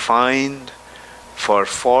confined for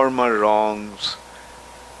former wrongs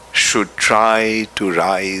should try to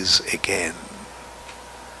rise again.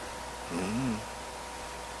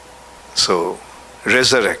 So,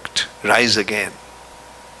 resurrect, rise again.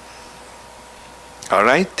 All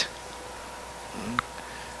right?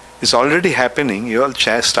 It's already happening. You all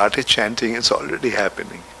started chanting, it's already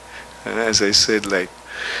happening. As I said,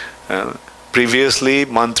 previously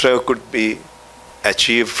mantra could be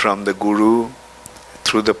achieved from the Guru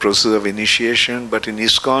through the process of initiation, but in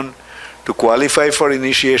ISKCON, to qualify for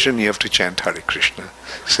initiation, you have to chant Hare Krishna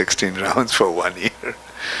 16 rounds for 1 year.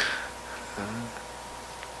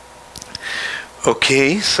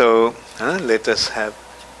 Okay, so let us have,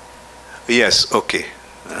 yes, okay,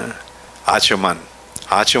 Achaman.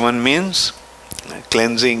 Achaman means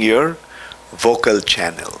cleansing your vocal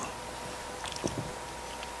channel.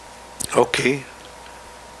 Okay,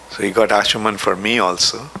 so you got Achaman for me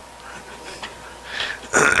also.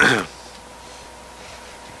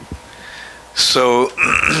 So,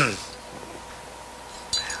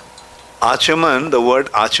 Achaman, the word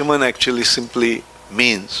Achaman actually simply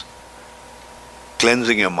means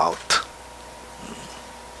cleansing your mouth.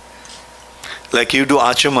 Like you do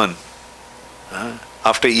Achaman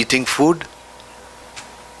after eating food,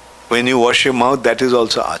 when you wash your mouth, that is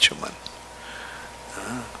also Achaman.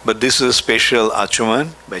 But this is a special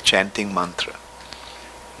Achaman by chanting mantra.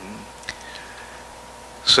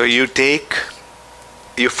 So you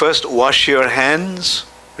first wash your hands,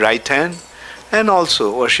 right hand, and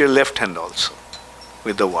also wash your left hand also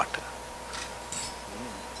with the water.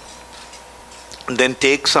 Then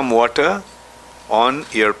take some water on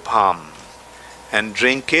your palm and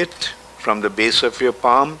drink it from the base of your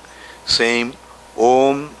palm, saying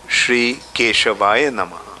Om Shri Keshavaya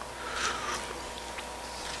Namaha.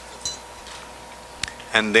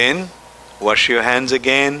 And then wash your hands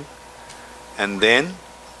again, and then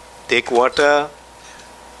take water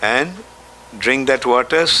and drink that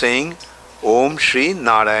water saying Om Shri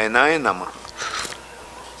Narayanaya Namaha.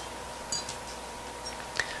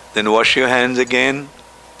 Then wash your hands again,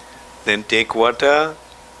 then take water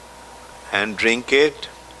and drink it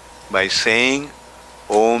by saying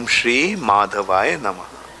Om Shri Madhavaya Namaha.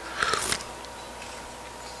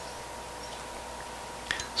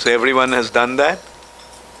 So everyone has done that?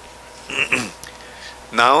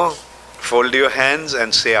 Now fold your hands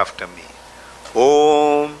and say after me.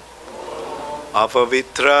 Om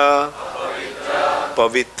Apavitra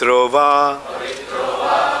Pavitrova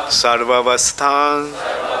Sarvavasthan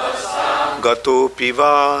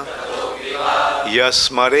Gatopiva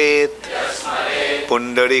Yasmaret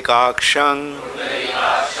Pundarikakshang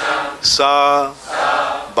Sa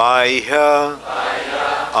Baihya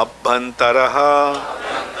Abhantaraha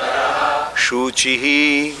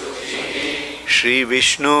Shuchihi Shri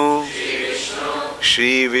Vishnu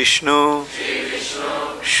Shri Vishnu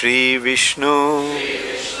Shri Vishnu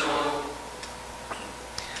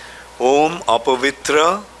Om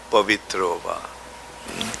Apavitra Pavitrova.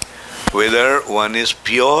 Whether one is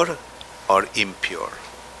pure or impure.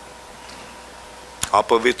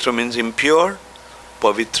 Apavitra means impure,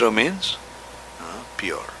 Pavitra means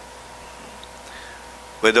pure.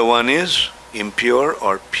 Whether one is impure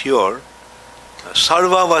or pure,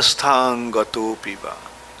 Sarvavasthang Gato Piva.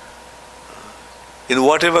 In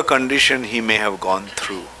whatever condition he may have gone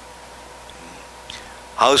through,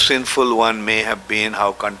 how sinful one may have been,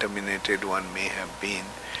 how contaminated one may have been,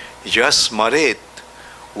 Yasmaret,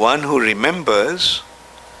 one who remembers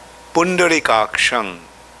Pundarikakshang.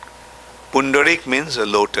 Pundarik means a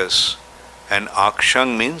lotus and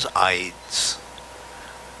Akshang means eyes.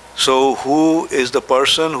 So who is the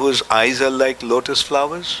person whose eyes are like lotus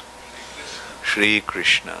flowers? Shri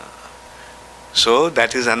Krishna. So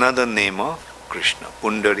that is another name of Krishna,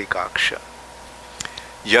 Pundarikaksha.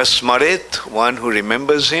 Yasmaret, one who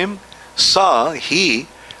remembers him. Sa, he.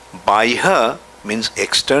 Baihya means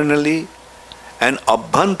externally, and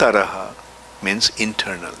Abhantaraha means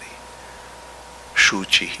internally.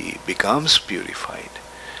 Shuchihi becomes purified.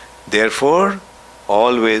 Therefore,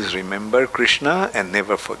 always remember Krishna and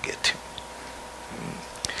never forget him.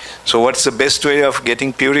 So what's the best way of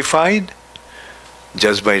getting purified?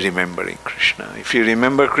 Just by remembering Krishna. If you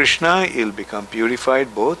remember Krishna, you'll become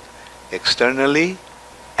purified both externally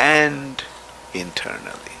and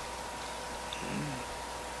internally.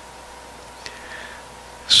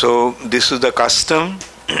 So this is the custom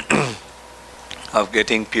of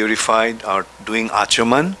getting purified or doing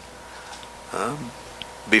achaman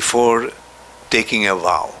before taking a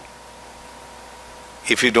vow.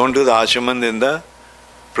 If you don't do the achaman, then the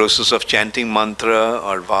process of chanting mantra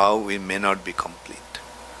or vow may not be complete.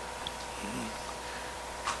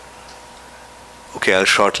 Okay, I'll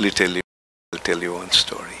shortly tell you one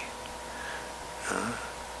story.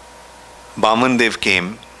 Bamandev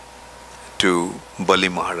came to Bali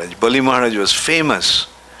Maharaj. Bali Maharaj was famous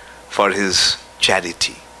for his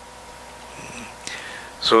charity.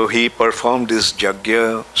 So he performed this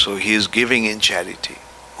yajna, so he is giving in charity,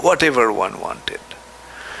 whatever one wanted.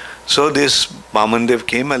 So this Bamandev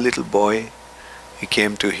came, a little boy, he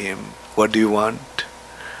came to him, what do you want?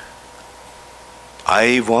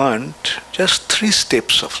 I want just 3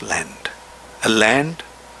 steps of land. A land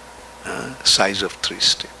size of 3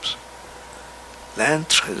 steps.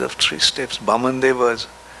 Land size of 3 steps.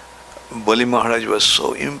 Bali Maharaj was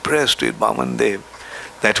so impressed with Bamandev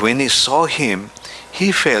that when he saw him,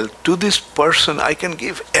 he felt, to this person I can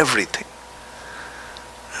give everything.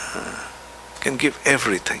 Can give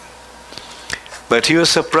everything. But he was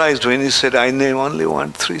surprised when he said, I only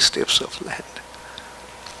want 3 steps of land.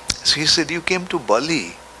 So he said, you came to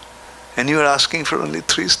Bali and you are asking for only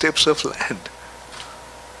 3 steps of land.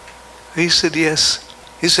 He said, yes.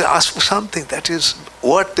 He said, ask for something that is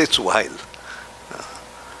worth its while.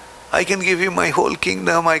 I can give you my whole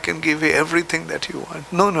kingdom, I can give you everything that you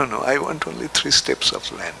want. No, I want only 3 steps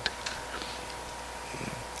of land.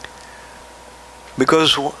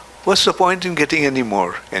 Because what's the point in getting any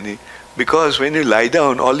more? Because when you lie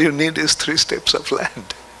down, all you need is 3 steps of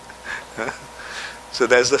land. So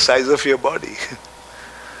that's the size of your body.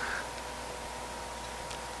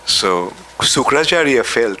 So Sukracharya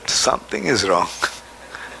felt something is wrong.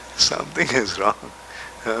 Something is wrong.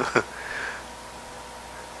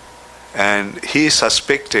 And he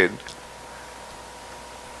suspected,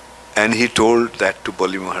 and he told that to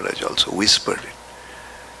Bali Maharaj also, whispered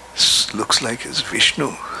it. Looks like it's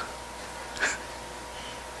Vishnu.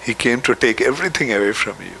 He came to take everything away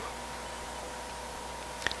from you.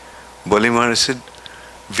 Bali Maharaj said,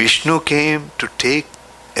 Vishnu came to take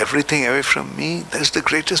everything away from me? That's the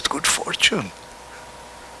greatest good fortune.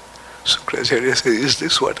 Sukracharya said, is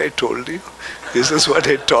this what I told you? Is this what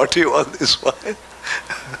I taught you all this while?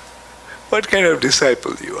 What kind of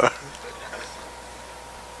disciple you are?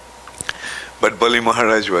 But Bali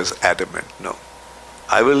Maharaj was adamant, no,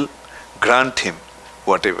 I will grant him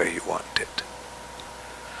whatever he wanted.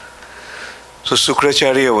 So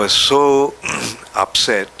Sukracharya was so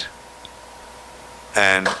upset,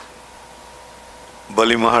 and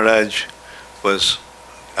Bali Maharaj was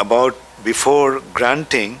about, before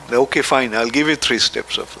granting, okay fine, I'll give you 3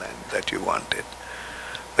 steps of land that you wanted.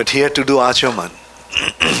 But he had to do Achaman.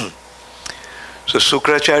 So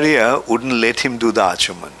Sukracharya wouldn't let him do the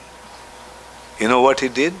Achaman. You know what he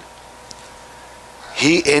did?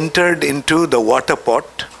 He entered into the water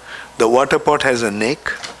pot. The water pot has a neck.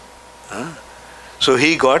 So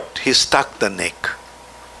he stuck the neck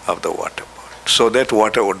of the water pot so that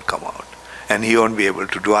water won't come out. And he won't be able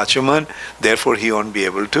to do Achaman, therefore he won't be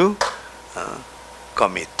able to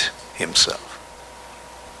commit himself.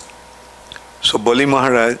 So Bali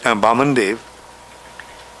Maharaj, Bamandev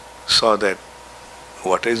saw that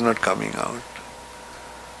water is not coming out.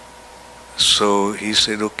 So he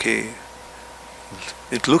said, okay,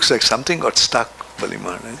 it looks like something got stuck, Bali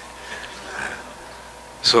Maharaj.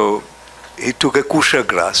 So he took a kusha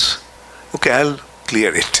grass. Okay, I'll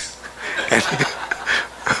clear it. And he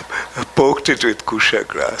poked it with kusha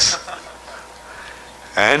grass.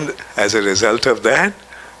 And as a result of that,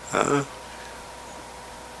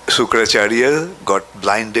 Sukracharya got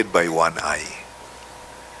blinded by one eye.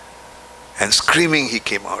 And screaming he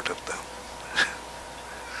came out of the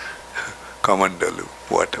Kamandalu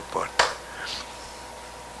water pot.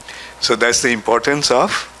 So that's the importance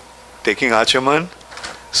of taking Achaman.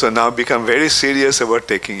 So now become very serious about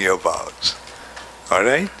taking your vows.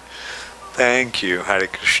 Alright? Thank you, Hare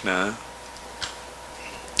Krishna.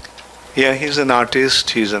 Yeah, he's an artist,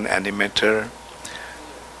 he's an animator,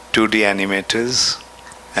 2D animators,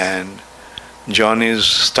 and John is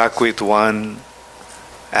stuck with one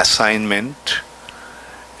assignment,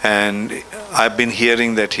 and I've been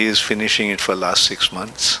hearing that he is finishing it for last 6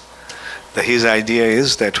 months. His idea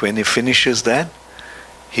is that when he finishes that,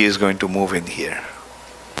 he is going to move in here.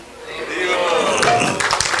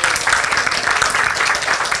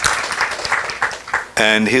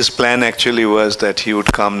 And his plan actually was that he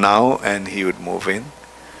would come now and he would move in.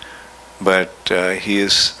 But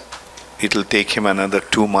it'll take him another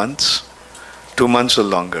 2 months. 2 months or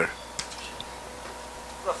longer?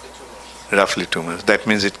 Roughly 2 months. That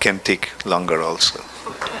means it can take longer also.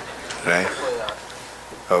 Right?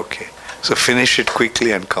 Okay. So finish it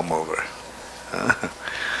quickly and come over.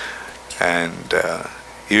 And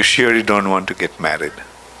you sure you don't want to get married?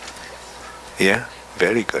 Yeah?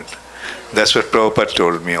 Very good. That's what Prabhupada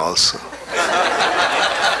told me also.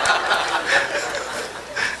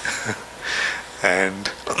 And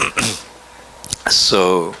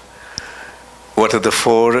so, what are the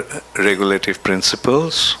 4 regulative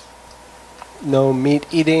principles? No meat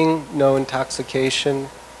eating, no intoxication,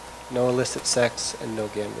 no illicit sex, and no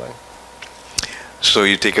gambling. So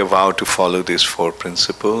you take a vow to follow these 4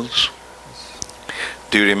 principles.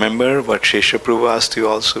 Do you remember what Shesha Prabhu asked you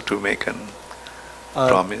also to make an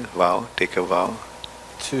promise, vow, take a vow?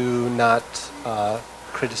 To not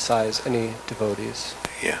criticize any devotees.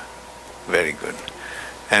 Yeah, very good.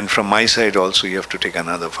 And from my side also you have to take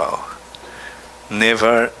another vow.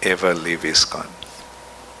 Never ever leave ISKCON.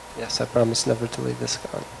 Yes, I promise never to leave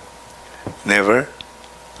ISKCON. Never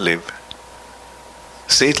leave.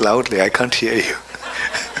 Say it loudly, I can't hear you.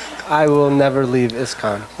 I will never leave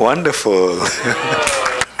ISKCON. Wonderful.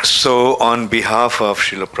 So on behalf of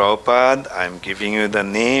Srila Prabhupada, I am giving you the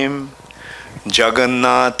name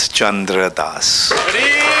Jagannath Chandra Das.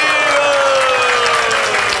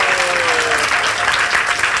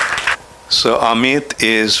 So Amit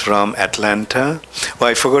is from Atlanta. Oh,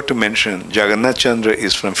 I forgot to mention, Jagannath Chandra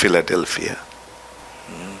is from Philadelphia.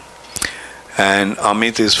 And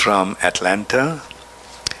Amit is from Atlanta.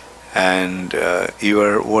 And you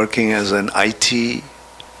are working as an IT?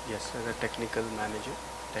 Yes, as a technical manager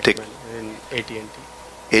in AT&T.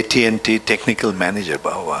 AT&T technical manager,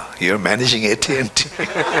 Bhava. You're managing AT&T.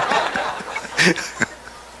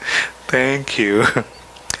 Thank you.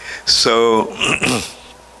 So,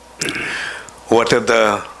 what are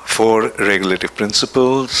the 4 regulative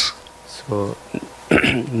principles? So,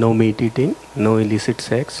 no meat eating, no illicit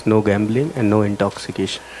sex, no gambling, and no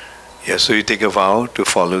intoxication. Yes, so you take a vow to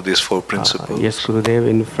follow these 4 principles. Yes, Gurudev,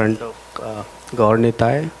 in front of Gaur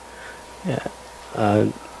Nitai,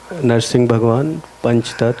 Narsingh Bhagwan,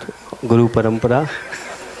 Panch Tat, Guru Parampara,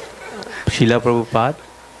 Srila Prabhupada,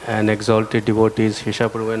 and exalted devotees, Shesha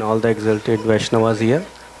Prabhu, and all the exalted Vaishnavas here,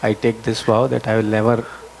 I take this vow that I will never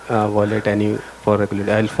violate any 4 regulative.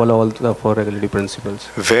 I will follow all the 4 regulative principles.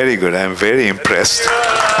 Very good. I am very impressed.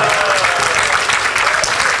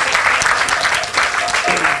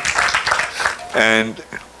 And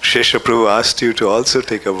Shesha Prabhu asked you to also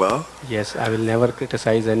take a vow. Yes, I will never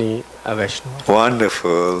criticize any Vaishnava.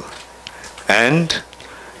 Wonderful. And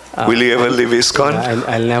will you ever leave ISKCON?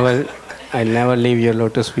 I'll never leave your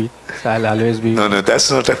lotus feet. So I'll always be. No, that's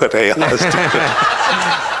not what I asked.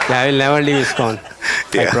 Yeah, I will never leave ISKCON. I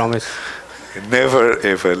Yeah. promise. Never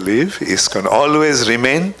ever leave ISKCON. Always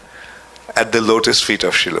remain at the lotus feet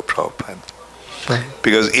of Srila Prabhupada. Sure.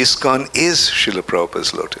 Because ISKCON is Srila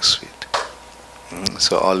Prabhupada's lotus feet.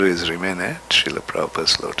 So always remain at Srila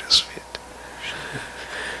Prabhupada's lotus feet.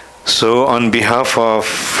 So on behalf of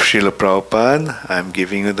Srila Prabhupada, I am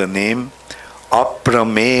giving you the name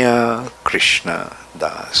Aprameya Krishna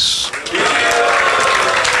Das.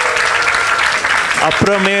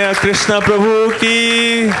 Aprameya Krishna Prabhu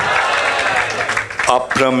ki.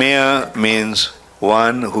 Aprameya means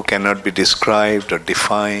one who cannot be described or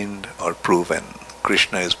defined or proven.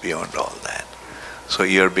 Krishna is beyond all that. So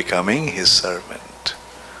you are becoming his servant.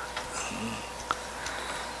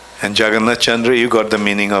 And Jagannath Chandra, you got the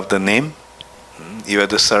meaning of the name. You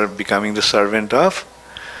are becoming the servant of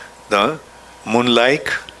the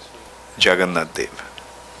moon-like Jagannath Dev.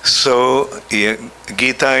 So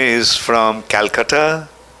Geeta is from Calcutta.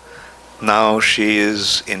 Now she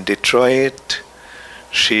is in Detroit.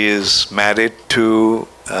 She is married to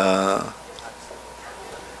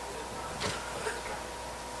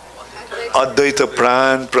Advaita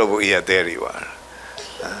Pran Prabhu. Yeah, there you are.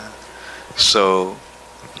 So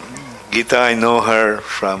Geeta, I know her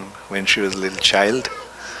from when she was a little child,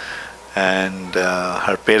 and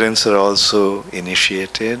her parents are also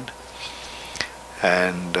initiated.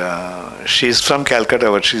 And she's from Calcutta,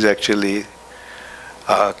 but she's actually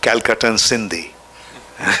Calcuttan Sindhi.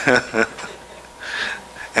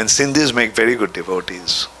 And Sindhis make very good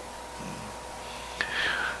devotees.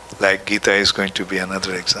 Like Geeta is going to be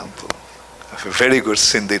another example of a very good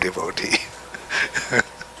Sindhi devotee.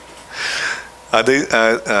 Are they,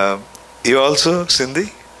 you also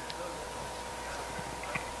Sindhi?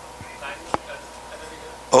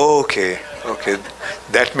 Oh, okay.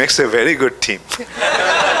 That makes a very good team.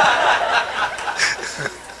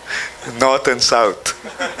 North and South.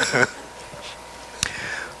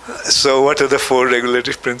 So what are the four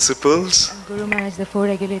regulative principles? Guru Maharaj, the four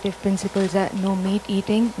regulative principles are no meat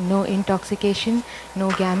eating, no intoxication,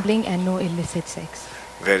 no gambling, and no illicit sex.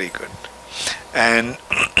 Very good. And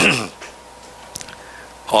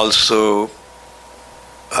also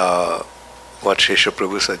what Shesha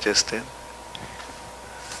Prabhu suggested?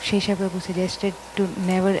 Shesha Prabhu suggested to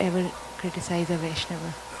never ever criticize a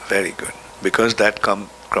Vaishnava. Very good. Because that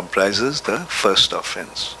comprises the first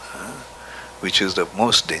offense, which is the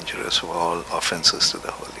most dangerous of all offenses to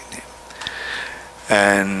the holy name.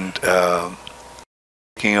 And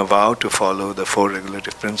taking a vow to follow the four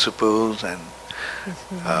regulative principles, and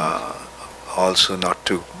also not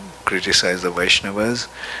to criticize the Vaishnavas.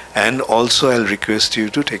 And also I'll request you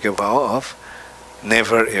to take a vow of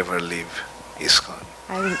never ever leave ISKCON.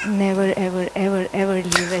 I will never ever ever ever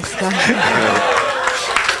leave ISKCON.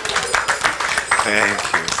 Thank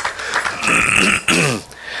you.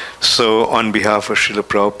 So on behalf of Srila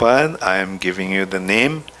Prabhupada, I am giving you the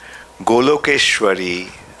name Golokeshwari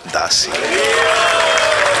Dasi.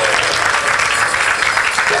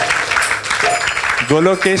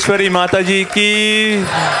 Golokeshwari Mataji ki.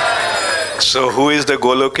 So who is the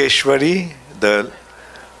Golokeshwari? The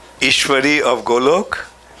Ishwari of Golok?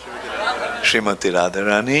 Srimati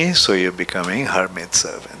Radharani. So you're becoming her maid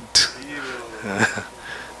servant.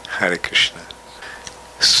 Hare Krishna.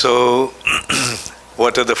 So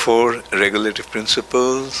what are the four regulative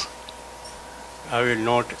principles? I will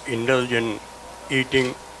not indulge in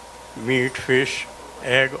eating meat, fish,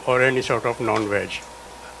 egg, or any sort of non-veg.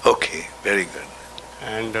 Okay, very good.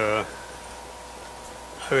 And I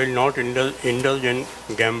will not indulge in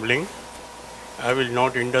gambling. I will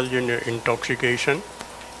not indulge in intoxication.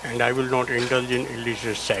 And I will not indulge in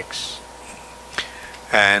illicit sex.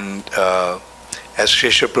 And as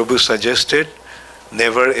Shesha Prabhu suggested,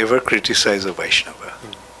 never ever criticize a Vaishnava.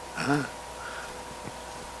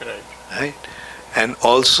 Right? And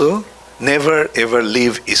also, never ever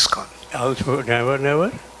leave ISKCON. Also, never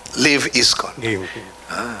Leave ISKCON.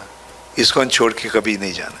 ISKCON छोड़ के कभी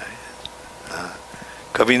नहीं जाना है.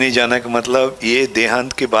 कभी नहीं जाना का मतलब ये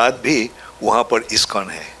देहांत के बाद भी वहाँ पर ISKCON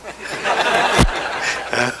है.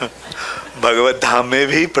 भगवत धाम में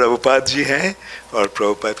भी प्रभुपाद जी हैं और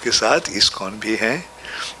प्रभुपाद के साथ ISKCON भी हैं.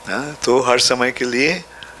 तो हर समय के लिए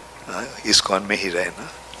ISKCON में ही रहना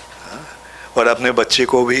और अपने बच्चे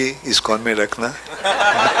को भी ISKCON में रखना.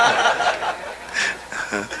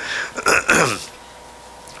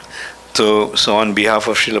 So on behalf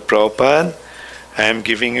of Srila Prabhupada, I am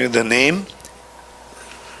giving you the name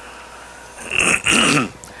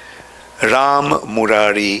Ram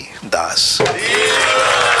Murari Das.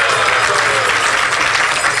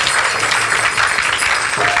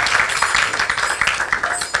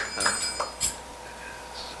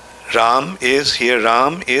 Ram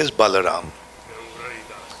is Balaram.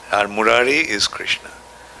 Our Murari is Krishna.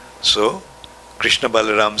 So, Krishna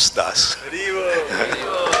Balaram's Das.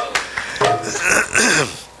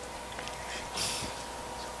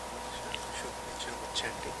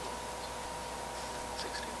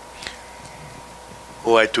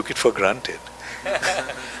 Oh, I took it for granted.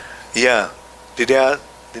 Yeah. Did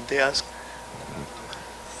they ask?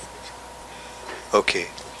 Okay.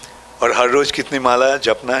 और हर रोज कितनी माला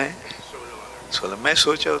जपना है? 16. मैं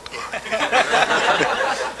सोचा तो.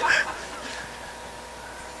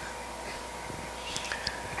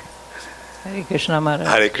 हरे कृष्णा महाराज.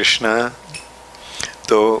 हरे कृष्णा.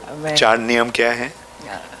 तो 4 नियम क्या है?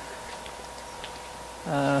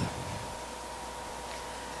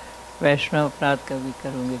 वैष्णव अपराध कभी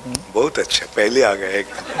करूँगी नहीं. बहुत अच्छा, पहले आ गए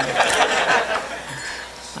एकदम.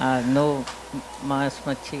 नो मांस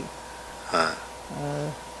मच्छी. हाँ.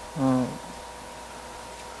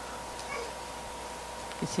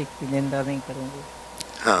 किसी की निंदा नहीं करूँगी.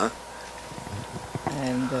 हाँ.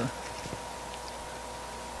 एंड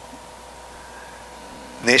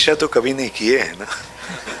नेशा तो कभी नहीं किए है ना.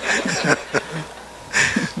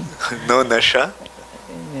 नो नशा.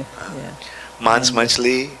 मांस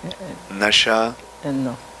मछली, नशा.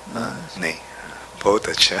 नो. नहीं. बहुत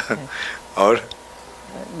अच्छा. और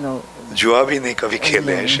नो. जुआ भी नहीं कभी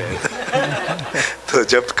खेले हैं शायद. तो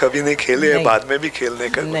जब कभी नहीं खेले हैं, बाद में भी खेलने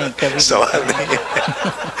का सवाल नहीं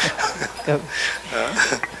है.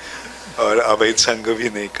 और अवैध संग भी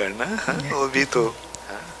नहीं करना. वो भी तो.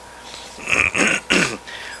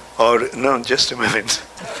 और नो जस्ट अ मिनट.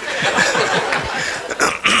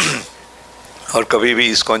 और कभी भी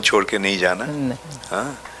इस्कॉन छोड़ के नहीं जाना.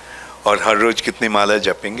 हाँ. और हर रोज कितनी माला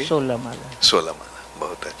जपेंगे? 16 माला. 16 माला.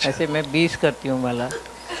 बहुत अच्छा. ऐसे मैं 20 करती हूँ माला.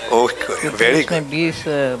 Okay, very good. 20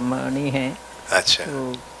 मणि है. अच्छा.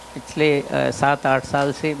 तो पिछले 7-8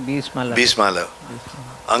 साल से 20 माला. 20 माला.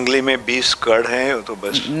 अंगली में 20 कड़ है तो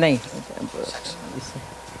बस. नहीं.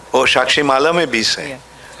 ओ, साक्षी माला में 20 है.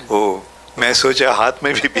 ओ, मैं सोचा हाथ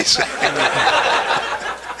में भी 20 है.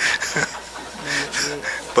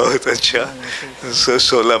 बहुत अच्छा.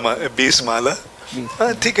 20 माला.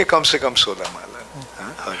 हाँ, ठीक है, कम से कम 16 माला.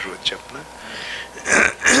 हाँ, हर रोज जपना.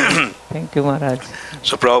 थैंक यू महाराज.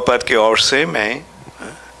 सो प्रभुपाद की ओर से मैं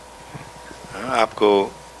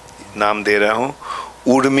आपको नाम दे रहा हूँ,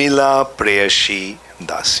 उर्मिला प्रेयसी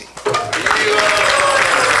दासी.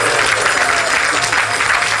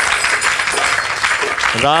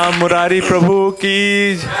 राम मुरारी प्रभु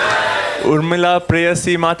की, उर्मिला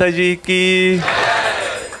प्रेयसी माता जी की.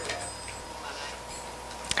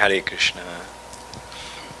 हरे Krishna.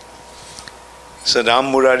 So Ram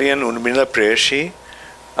Murari and Urmila Prayasi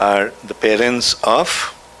are the parents of.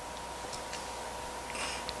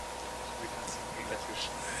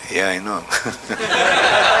 Yeah, I know.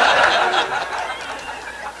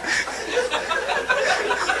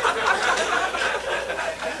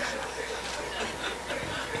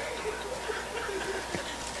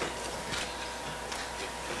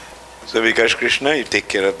 So Vikash Krishna, you take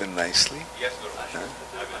care of them nicely. Yes, Lord.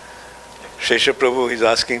 Shesha Prabhu is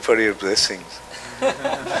asking for your blessings.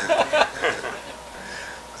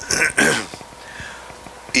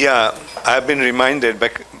 Yeah, I have been reminded,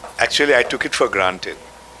 but actually I took it for granted.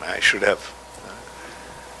 I should have.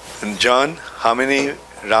 And John, how many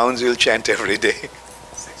rounds you'll chant every day?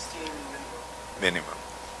 16 minimum.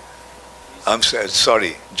 I'm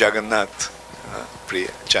sorry, Jagannath,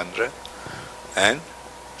 Priya, Chandra, and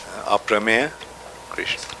Aprameya,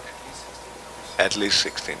 Krishna. At least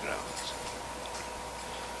 16 rounds.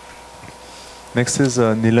 Next is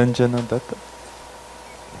Nilanjana Datta.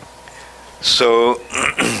 So,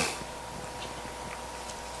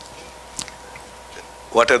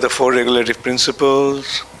 what are the 4 regulative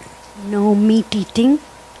principles? No meat eating,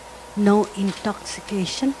 no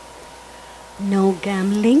intoxication, no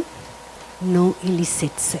gambling, no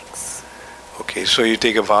illicit sex. Okay, so you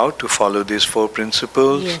take a vow to follow these 4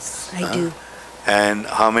 principles. Yes, I do. And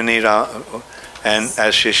how many rounds? And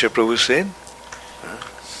as Shesha Prabhu said?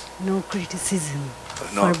 No criticism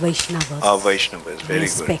No. for Vaishnavas. Vaishnavas, very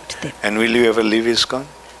Respect good. them. And will you ever leave ISKCON?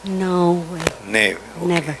 No way. Okay.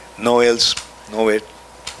 Never. No else, nowhere.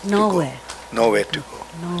 Nowhere. Nowhere to go.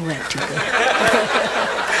 Nowhere to go.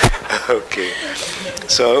 Okay.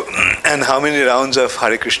 So, and how many rounds of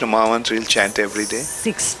Hare Krishna Mahamantra you'll chant every day?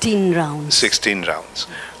 16 rounds. 16 rounds.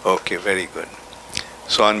 Okay, very good.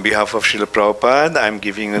 So on behalf of Srila Prabhupada, I am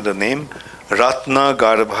giving you the name Ratna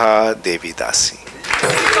Garbha Devi Dasi.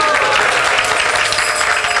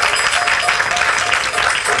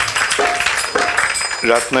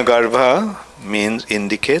 Ratnagarbha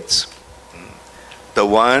indicates the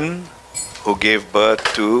one who gave birth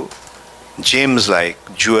to gems-like,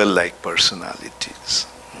 jewel-like personalities.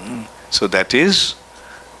 So that is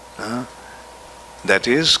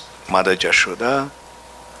Mother Jashoda,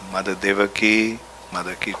 Mother Devaki,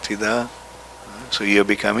 Mother Kirtida. So you are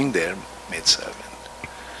becoming their maidservant.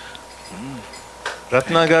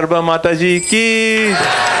 Ratnagarbha Mataji ki.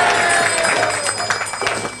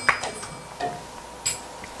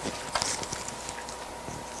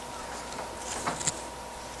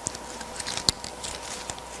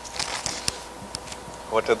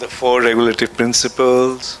 What are the 4 regulative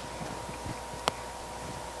principles?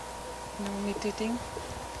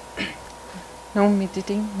 No meat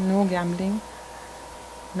eating, no gambling,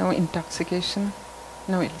 no intoxication,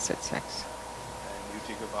 no illicit sex. And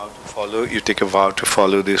you take a vow to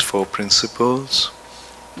follow these 4 principles.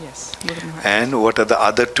 Yes. Guru Maharaj. And what are the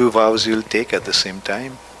other 2 vows you'll take at the same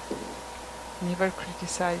time? Never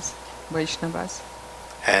criticize Vaishnavas.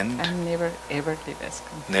 And never ever leave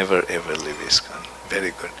ISKCON. Never ever leave ISKCON.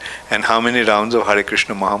 Very good. And how many rounds of Hare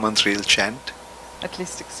Krishna Mahamantra you'll chant? At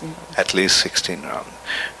least 16 rounds. At least 16 rounds.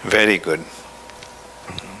 Very good.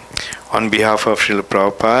 On behalf of Srila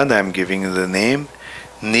Prabhupada, I am giving you the name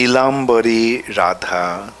Nilambari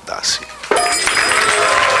Radha Dasi.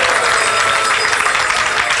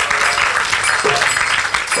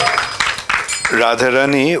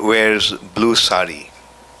 Radharani wears blue sari.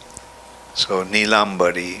 So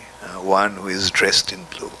Nilambari, one who is dressed in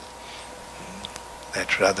blue. That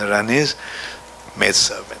Radharani is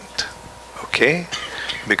maidservant. Okay?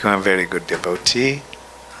 Become a very good devotee.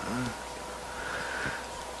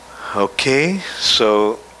 Okay,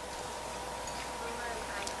 so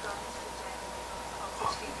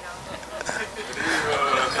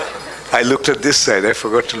I looked at this side, I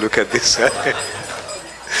forgot to look at this side.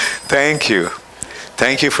 Thank you.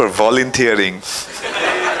 Thank you for volunteering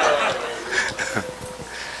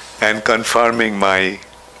and confirming my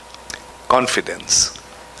confidence.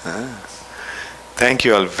 Thank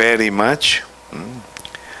you all very much.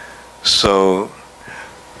 So,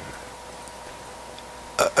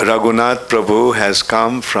 Raghunath Prabhu has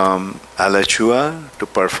come from Alachua to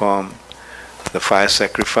perform the fire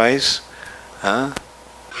sacrifice.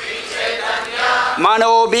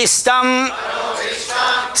 Manobhistam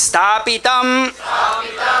Stapitam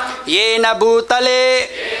Yena Bhutale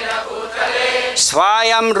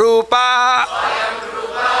Swayam Rupa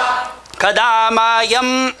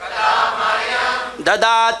Kadamayam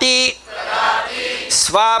Dadati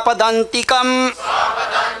Swapadantikam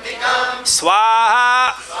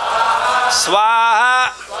Swaha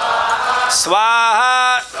Swaha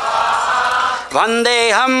Swaha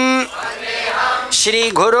Vandeham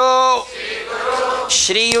Shri Guru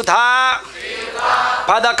Shri Yudha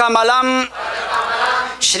Padakamalam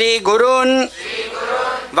Shri Gurun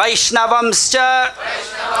Vaishnavamscha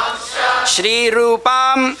Shri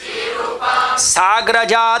Rupam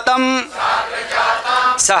Sagrajatam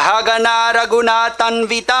Sahagana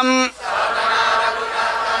Raghunatanvitam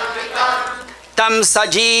Tam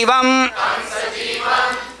Sajivam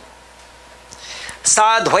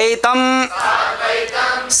Sadhvaitam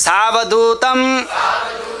Savadutam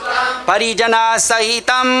Parijana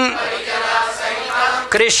Sahitam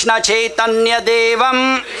Krishna Chaitanya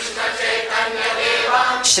Devam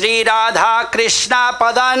Shri Radha Krishna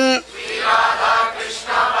Padan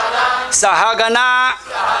Sahagana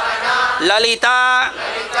Lalita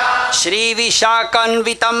Shri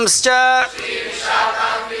Vishakanvitamscha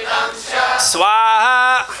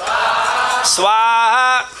Swaha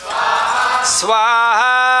Swaha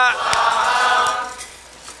Swaha